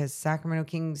that because Sacramento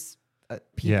Kings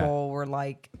people were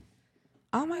like,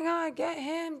 oh my God, get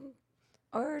him.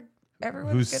 Or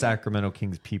everyone. Who's Sacramento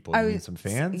Kings people? You mean some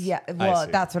fans? Yeah. Well,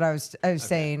 that's what I was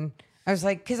saying. I was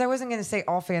like, because I wasn't going to say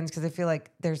all fans because I feel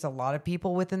like there's a lot of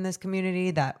people within this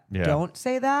community that don't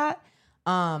say that.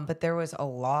 But there was a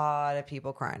lot of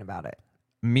people crying about it.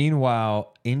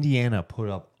 Meanwhile, Indiana put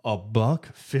up a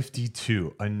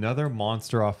 $152, another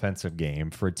monster offensive game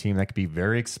for a team that could be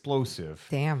very explosive.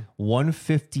 Damn.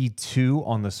 152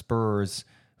 on the Spurs,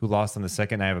 who lost on the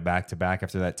second night of a back-to-back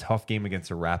after that tough game against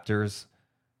the Raptors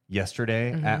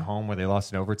yesterday at home where they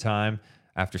lost in overtime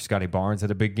after Scotty Barnes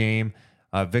had a big game.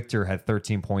 Victor had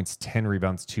 13 points, 10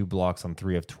 rebounds, 2 blocks on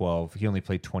 3 of 12. He only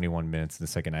played 21 minutes in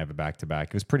the second night of a back-to-back.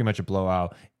 It was pretty much a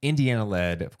blowout. Indiana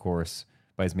led, of course,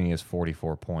 by as many as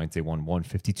 44 points. They won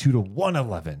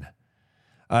 152-111.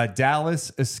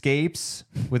 Dallas escapes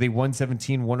with a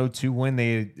 117-102 win.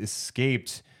 They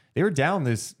escaped. They were down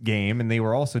this game, and they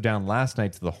were also down last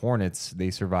night to the Hornets.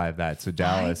 They survived that. So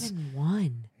Dallas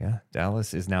 5-1. Yeah,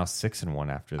 Dallas is now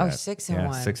 6-1 after that.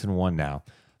 6-1. 6-1 now.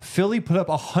 Philly put up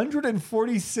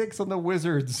 146 on the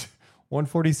Wizards,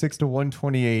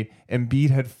 146-128. Embiid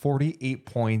had 48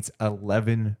 points,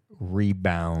 11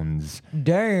 rebounds.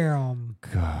 Damn.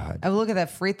 God. I look at that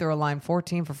free throw line,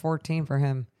 14 for 14 for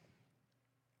him.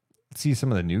 Let's see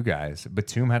some of the new guys.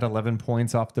 Batum had 11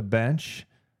 points off the bench.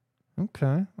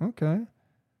 Okay.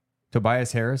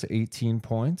 Tobias Harris, 18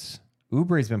 points.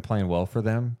 Oubre's been playing well for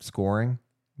them, scoring.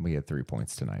 We had 3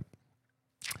 points tonight.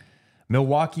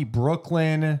 Milwaukee,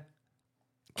 Brooklyn.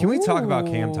 Can we talk about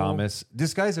Cam Thomas?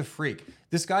 This guy's a freak.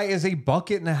 This guy is a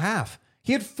bucket and a half.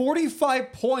 He had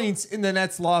 45 points in the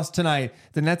Nets loss tonight.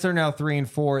 The Nets are now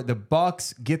 3-4. The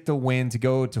Bucks get the win to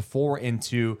go to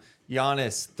 4-2.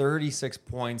 Giannis, 36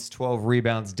 points, 12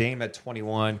 rebounds. Dame at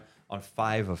 21 on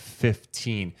 5 of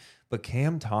 15. But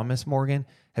Cam Thomas, Morgan,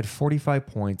 had 45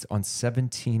 points on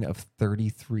 17 of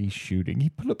 33 shooting. He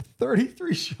put up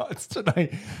 33 shots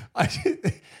tonight.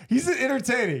 He's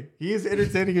entertaining. He is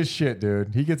entertaining as shit,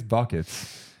 dude. He gets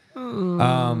buckets.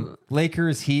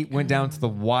 Lakers Heat went down to the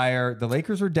wire. The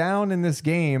Lakers were down in this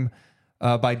game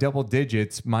by double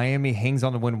digits. Miami hangs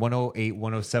on to win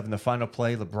 108-107. The final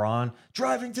play, LeBron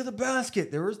driving to the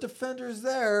basket. There was defenders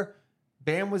there.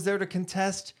 Bam was there to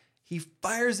contest. He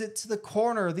fires it to the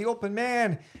corner, the open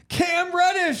man. Cam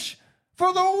Reddish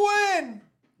for the win.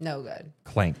 No good.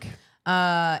 Clank.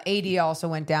 AD also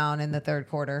went down in the third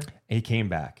quarter. He came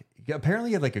back.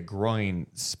 Apparently he had like a groin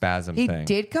spasm He thing.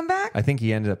 did come back? I think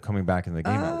he ended up coming back in the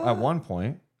game at one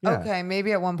point. Yeah. Okay,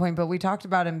 maybe at one point, but we talked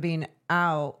about him being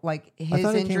out, like his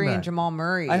thought he came injury and back. Jamal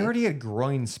Murray. I heard he had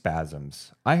groin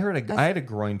spasms. I had a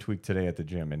groin tweak today at the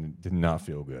gym and it did not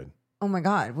feel good. Oh my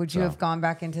God, would you So. have gone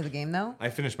back into the game though?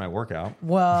 I finished my workout.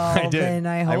 Well, I did. then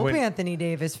I hope went- Anthony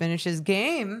Davis finishes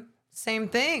game. Same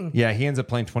thing. Yeah, he ends up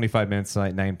playing 25 minutes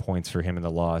tonight, 9 points for him in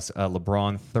the loss.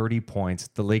 LeBron, 30 points.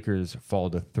 The Lakers fall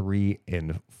to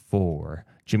 3-4.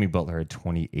 Jimmy Butler had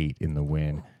 28 in the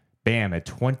win. Bam at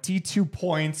 22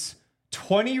 points,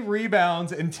 20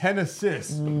 rebounds, and 10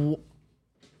 assists. Woo!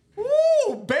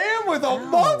 Bam with a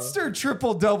monster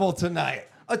triple-double tonight.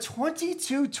 A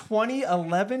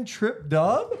 22-20-11 trip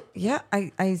dub? Yeah,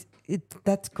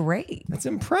 that's great. That's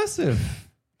impressive.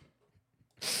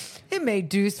 It made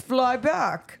Deuce fly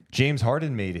back. James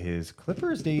Harden made his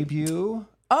Clippers debut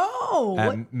Oh,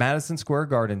 at Madison Square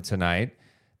Garden tonight.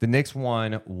 The Knicks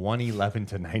won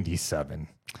 111-97.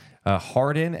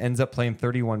 Harden ends up playing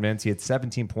 31 minutes. He had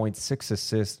 17 points, 6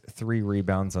 assists, 3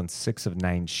 rebounds on 6 of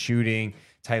 9 shooting.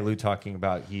 Ty Lue talking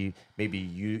about he maybe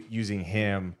using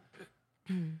him,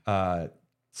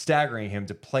 staggering him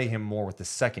to play him more with the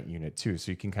second unit too.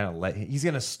 So you can kind of he's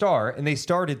going to start. And they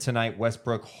started tonight,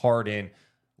 Westbrook, Harden,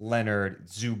 Leonard,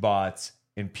 Zubats,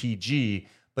 and PG,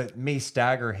 but may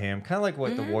stagger him, kind of like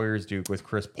what the Warriors do with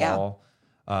Chris Paul.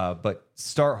 But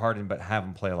start Harden, but have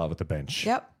him play a lot with the bench.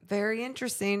 Yep. Very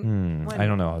interesting. I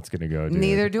don't know how it's going to go, dude.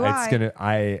 Neither do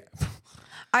I.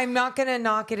 I'm not going to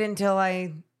knock it until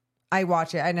I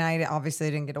watch it. And I obviously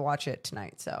didn't get to watch it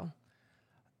tonight. So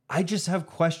I just have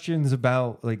questions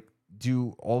about, like,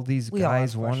 do all these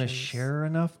guys want to share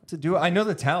enough to do it? I know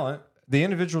the talent. The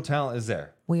individual talent is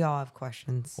there. We all have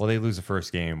questions. Well, they lose the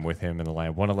first game with him in the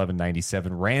line, 111-97.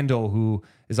 Randall, who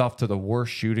is off to the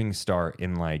worst shooting start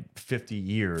in like 50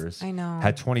 years, I know,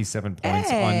 had 27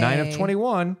 points on 9 of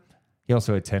 21. He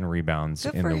also had 10 rebounds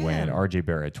in the win. RJ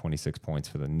Barrett had 26 points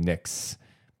for the Knicks.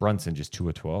 Brunson just 2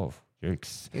 of 12.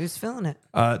 Yikes. He was feeling it.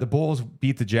 The Bulls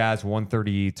beat the Jazz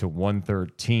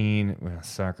 130-113.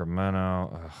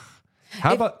 Sacramento. Ugh.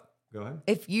 How about... Go ahead.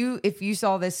 If you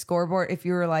saw this scoreboard, if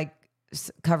you were like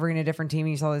covering a different team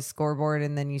and you saw this scoreboard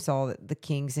and then you saw the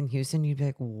Kings in Houston, you'd be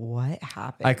like, what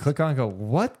happened? I click on and go,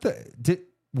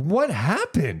 what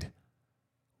happened?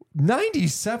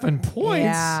 97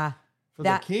 points for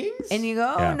the Kings? And you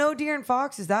go, oh, no De'Aaron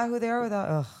Fox. Is that who they are without?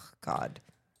 Oh, God.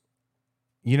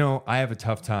 You know, I have a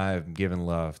tough time giving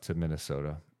love to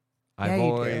Minnesota. I've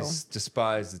always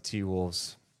despised the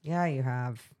T-Wolves. Yeah, you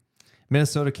have.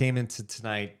 Minnesota came into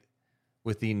tonight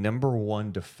with the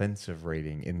 #1 defensive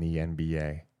rating in the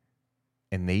NBA,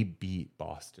 and they beat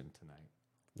Boston tonight.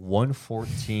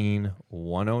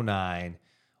 114-109.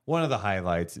 One of the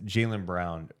highlights, Jaylen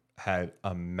Brown had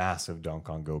a massive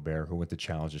dunk on Gobert, who went to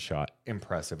challenge a shot.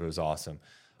 Impressive. It was awesome.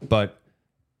 But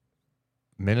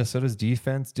Minnesota's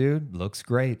defense, dude, looks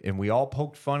great. And we all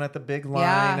poked fun at the big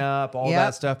lineup, all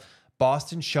that stuff.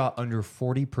 Boston shot under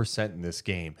 40% in this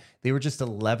game. They were just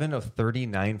 11 of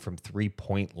 39 from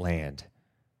three-point land.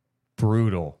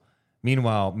 Brutal.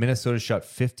 Meanwhile, Minnesota shot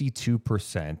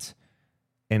 52%,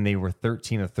 and they were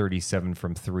 13 of 37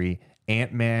 from three.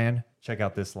 Ant-Man, check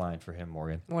out this line for him,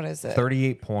 Morgan. What is it?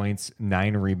 38 points,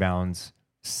 9 rebounds,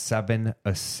 7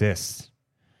 assists.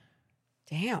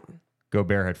 Damn.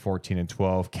 Gobert had 14 and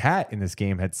 12. Cat in this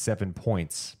game had 7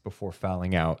 points before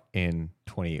fouling out in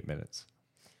 28 minutes.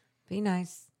 Be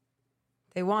nice.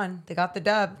 They won. They got the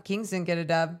dub. Kings didn't get a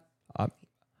dub.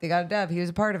 They got a dub. He was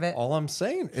a part of it. All I'm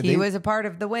saying, he was a part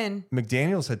of the win.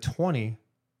 McDaniels had 20.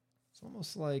 It's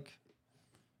almost like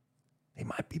they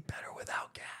might be better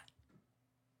without Cat.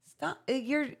 Stop.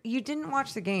 You didn't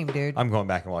watch the game, dude. I'm going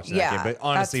back and watching that game. But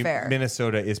honestly, that's fair.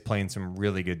 Minnesota is playing some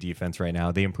really good defense right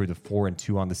now. They improved to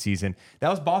 4-2 on the season. That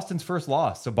was Boston's first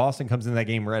loss. So Boston comes in that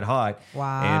game red hot.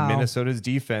 Wow. And Minnesota's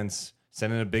defense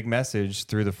sending a big message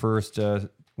through the first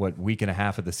week and a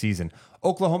half of the season.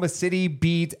 Oklahoma City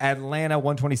beat Atlanta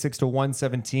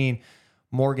 126-117.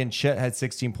 Morgan Chet had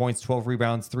 16 points, 12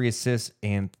 rebounds, 3 assists,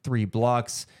 and 3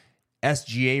 blocks.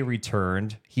 SGA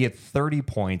returned. He had 30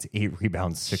 points, 8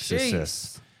 rebounds, 6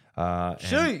 assists. And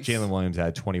Jalen Williams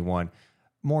had 21.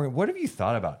 Morgan, what have you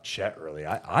thought about Chet early?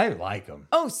 I like him.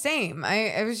 Oh, same.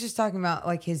 I was just talking about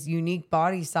like his unique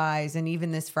body size, and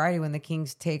even this Friday when the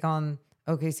Kings take on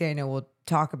OKC, I know we'll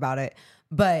talk about it,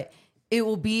 but it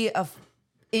will be a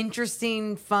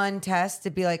interesting, fun test to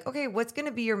be like, okay, what's going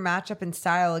to be your matchup and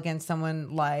style against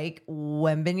someone like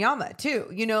Wembanyama too?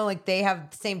 You know, like they have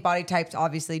the same body types,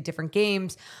 obviously different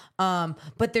games.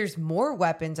 But there's more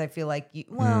weapons. I feel like,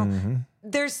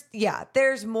 there's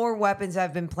more weapons that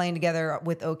have been playing together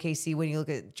with OKC when you look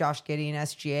at Josh Giddey and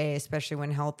SGA, especially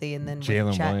when healthy, and then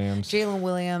Jalen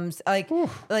Williams. Like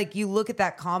you look at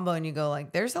that combo and you go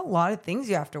like, there's a lot of things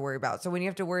you have to worry about. So when you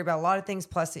have to worry about a lot of things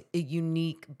plus a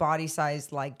unique body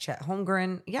size like Chet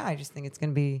Holmgren, I just think it's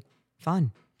going to be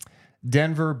fun.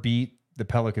 Denver beat the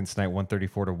Pelicans tonight,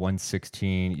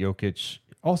 134-116. Jokic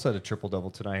also had a triple-double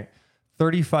tonight.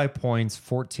 35 points,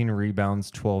 14 rebounds,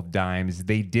 12 dimes.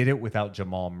 They did it without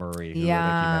Jamal Murray, who, like you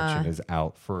mentioned, is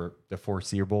out for the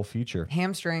foreseeable future.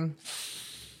 Hammy.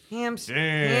 Damn.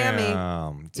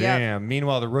 Yep.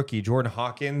 Meanwhile, the rookie, Jordan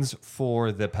Hawkins,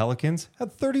 for the Pelicans,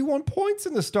 had 31 points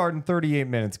in the start in 38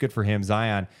 minutes. Good for him.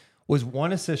 Zion was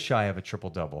 1 assist shy of a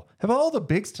triple-double. Have all the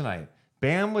bigs tonight.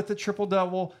 Bam with the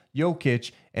triple-double,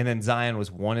 Jokic, and then Zion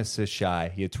was 1 assist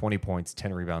shy. He had 20 points,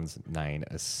 10 rebounds, 9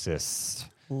 assists.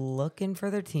 Looking for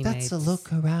their teammates. That's a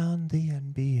look around the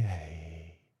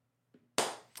NBA.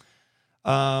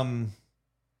 5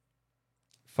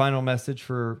 final message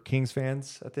for Kings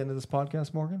fans at the end of this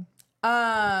podcast, Morgan?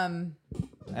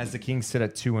 As the Kings sit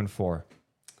at 2-4.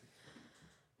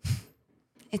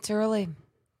 It's early.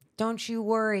 Don't you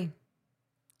worry.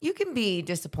 You can be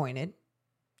disappointed.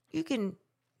 You can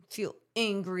feel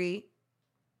angry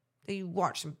that you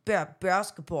watch some bad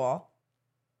basketball.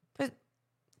 But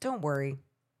don't worry.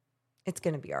 It's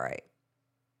going to be all right.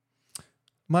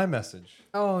 My message.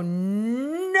 Oh,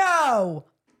 no.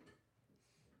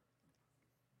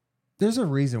 There's a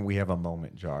reason we have a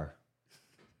moment jar.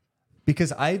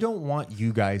 Because I don't want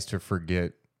you guys to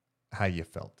forget how you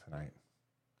felt tonight.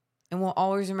 And we'll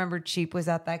always remember Cheap was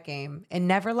at that game and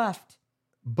never left.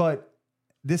 But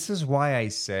this is why I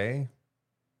say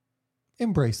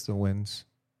embrace the wins.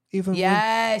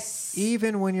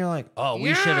 Even when you're like, oh,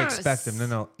 we should expect them.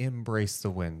 No, embrace the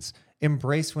wins.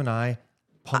 Embrace when I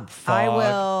pump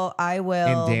fog. I will.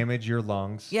 And damage your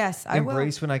lungs. Yes, I will.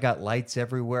 Embrace when I got lights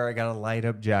everywhere. I got a light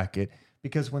up jacket.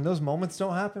 Because when those moments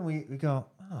don't happen, we go,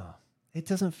 oh, it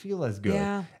doesn't feel as good.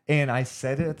 Yeah. And I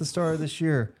said it at the start of this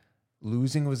year,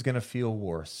 losing was going to feel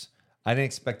worse. I didn't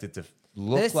expect it to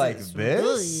look like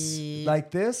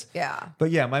this. Yeah.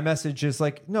 But yeah, my message is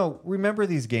like, no, remember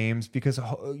these games because,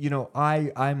 you know,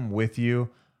 I'm with you.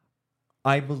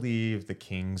 I believe the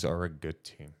Kings are a good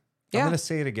team. Yeah. I'm going to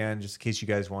say it again, just in case you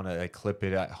guys want to like clip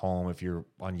it at home if you're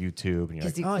on YouTube and you're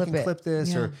like, I can clip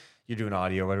this, or you're doing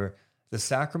audio, whatever. The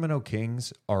Sacramento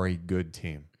Kings are a good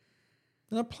team.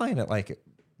 They're not playing it like it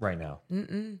right now.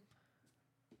 I'm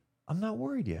not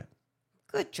worried yet.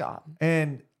 Good job.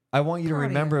 And I want you to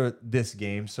remember this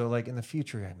game. So like in the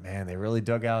future, man, they really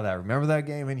dug out of that. Remember that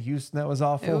game in Houston that was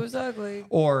awful? It was ugly.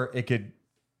 Or it could,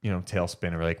 you know, tailspin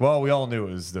and we're like, well, we all knew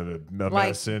it was the Like,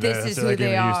 medicine. this is who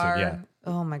they are. Yeah.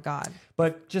 Oh, my God.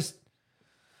 But just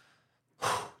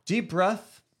deep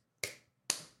breath.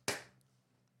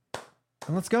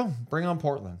 And let's go. Bring on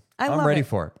Portland. I'm ready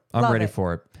for it. I'm ready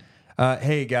for it.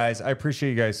 Hey, guys, I appreciate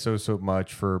you guys so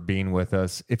much for being with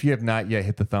us. If you have not yet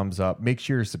hit the thumbs up, make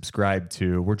sure you're subscribed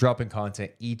to. We're dropping content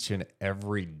each and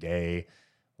every day.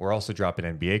 We're also dropping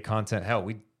NBA content. Hell,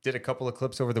 we did a couple of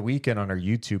clips over the weekend on our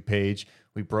YouTube page.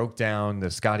 We broke down the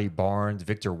Scotty Barnes,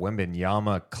 Victor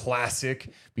Wembanyama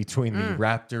classic between the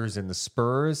Raptors and the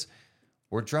Spurs.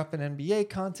 We're dropping NBA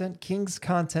content, Kings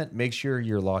content. Make sure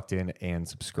you're locked in and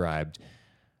subscribed.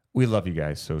 We love you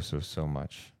guys so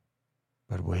much.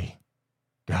 But we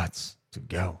gots to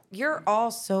go. You're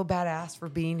all so badass for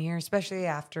being here, especially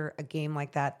after a game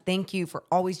like that. Thank you for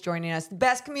always joining us. The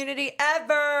best community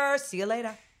ever. See you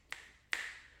later.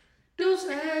 Deuce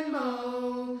and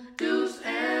Mo, Deuce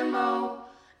and Mo,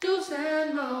 Deuce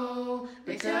and Mo.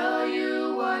 They tell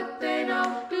you what they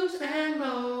know. Deuce and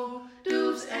Mo,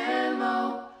 Deuce and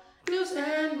Mo, Deuce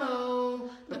and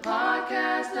Mo. The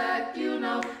podcast that you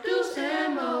know. Deuce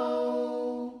and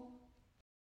Mo.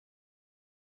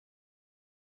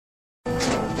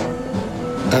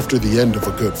 After the end of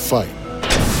a good fight,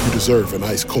 you deserve an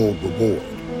ice-cold reward.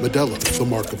 Modelo, the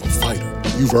mark of a fighter.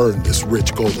 You've earned this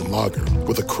rich golden lager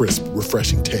with a crisp,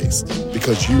 refreshing taste.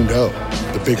 Because you know,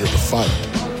 the bigger the fight,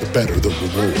 the better the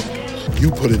reward. You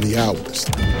put in the hours,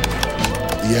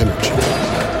 the energy,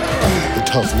 the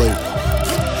tough labor.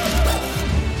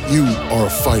 You are a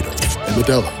fighter, and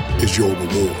Modelo is your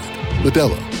reward.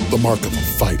 Modelo, the mark of a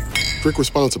fighter. Drink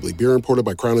responsibly. Beer imported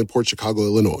by Crown Imports, Chicago,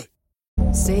 Illinois.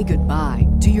 Say goodbye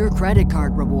to your credit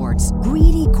card rewards.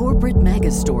 Greedy corporate mega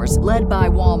stores, led by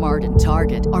Walmart and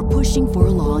Target, are pushing for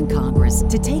a law in Congress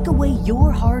to take away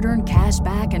your hard-earned cash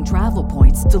back and travel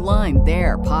points to line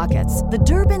their pockets. The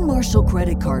Durbin-Marshall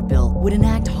credit card bill would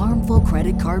enact harmful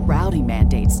credit card routing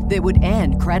mandates that would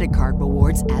end credit card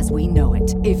rewards as we know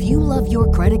it. If you love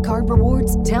your credit card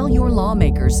rewards, tell your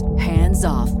lawmakers, hands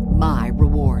off my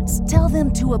rewards. Tell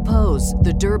them to oppose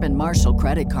the Durbin-Marshall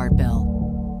credit card bill.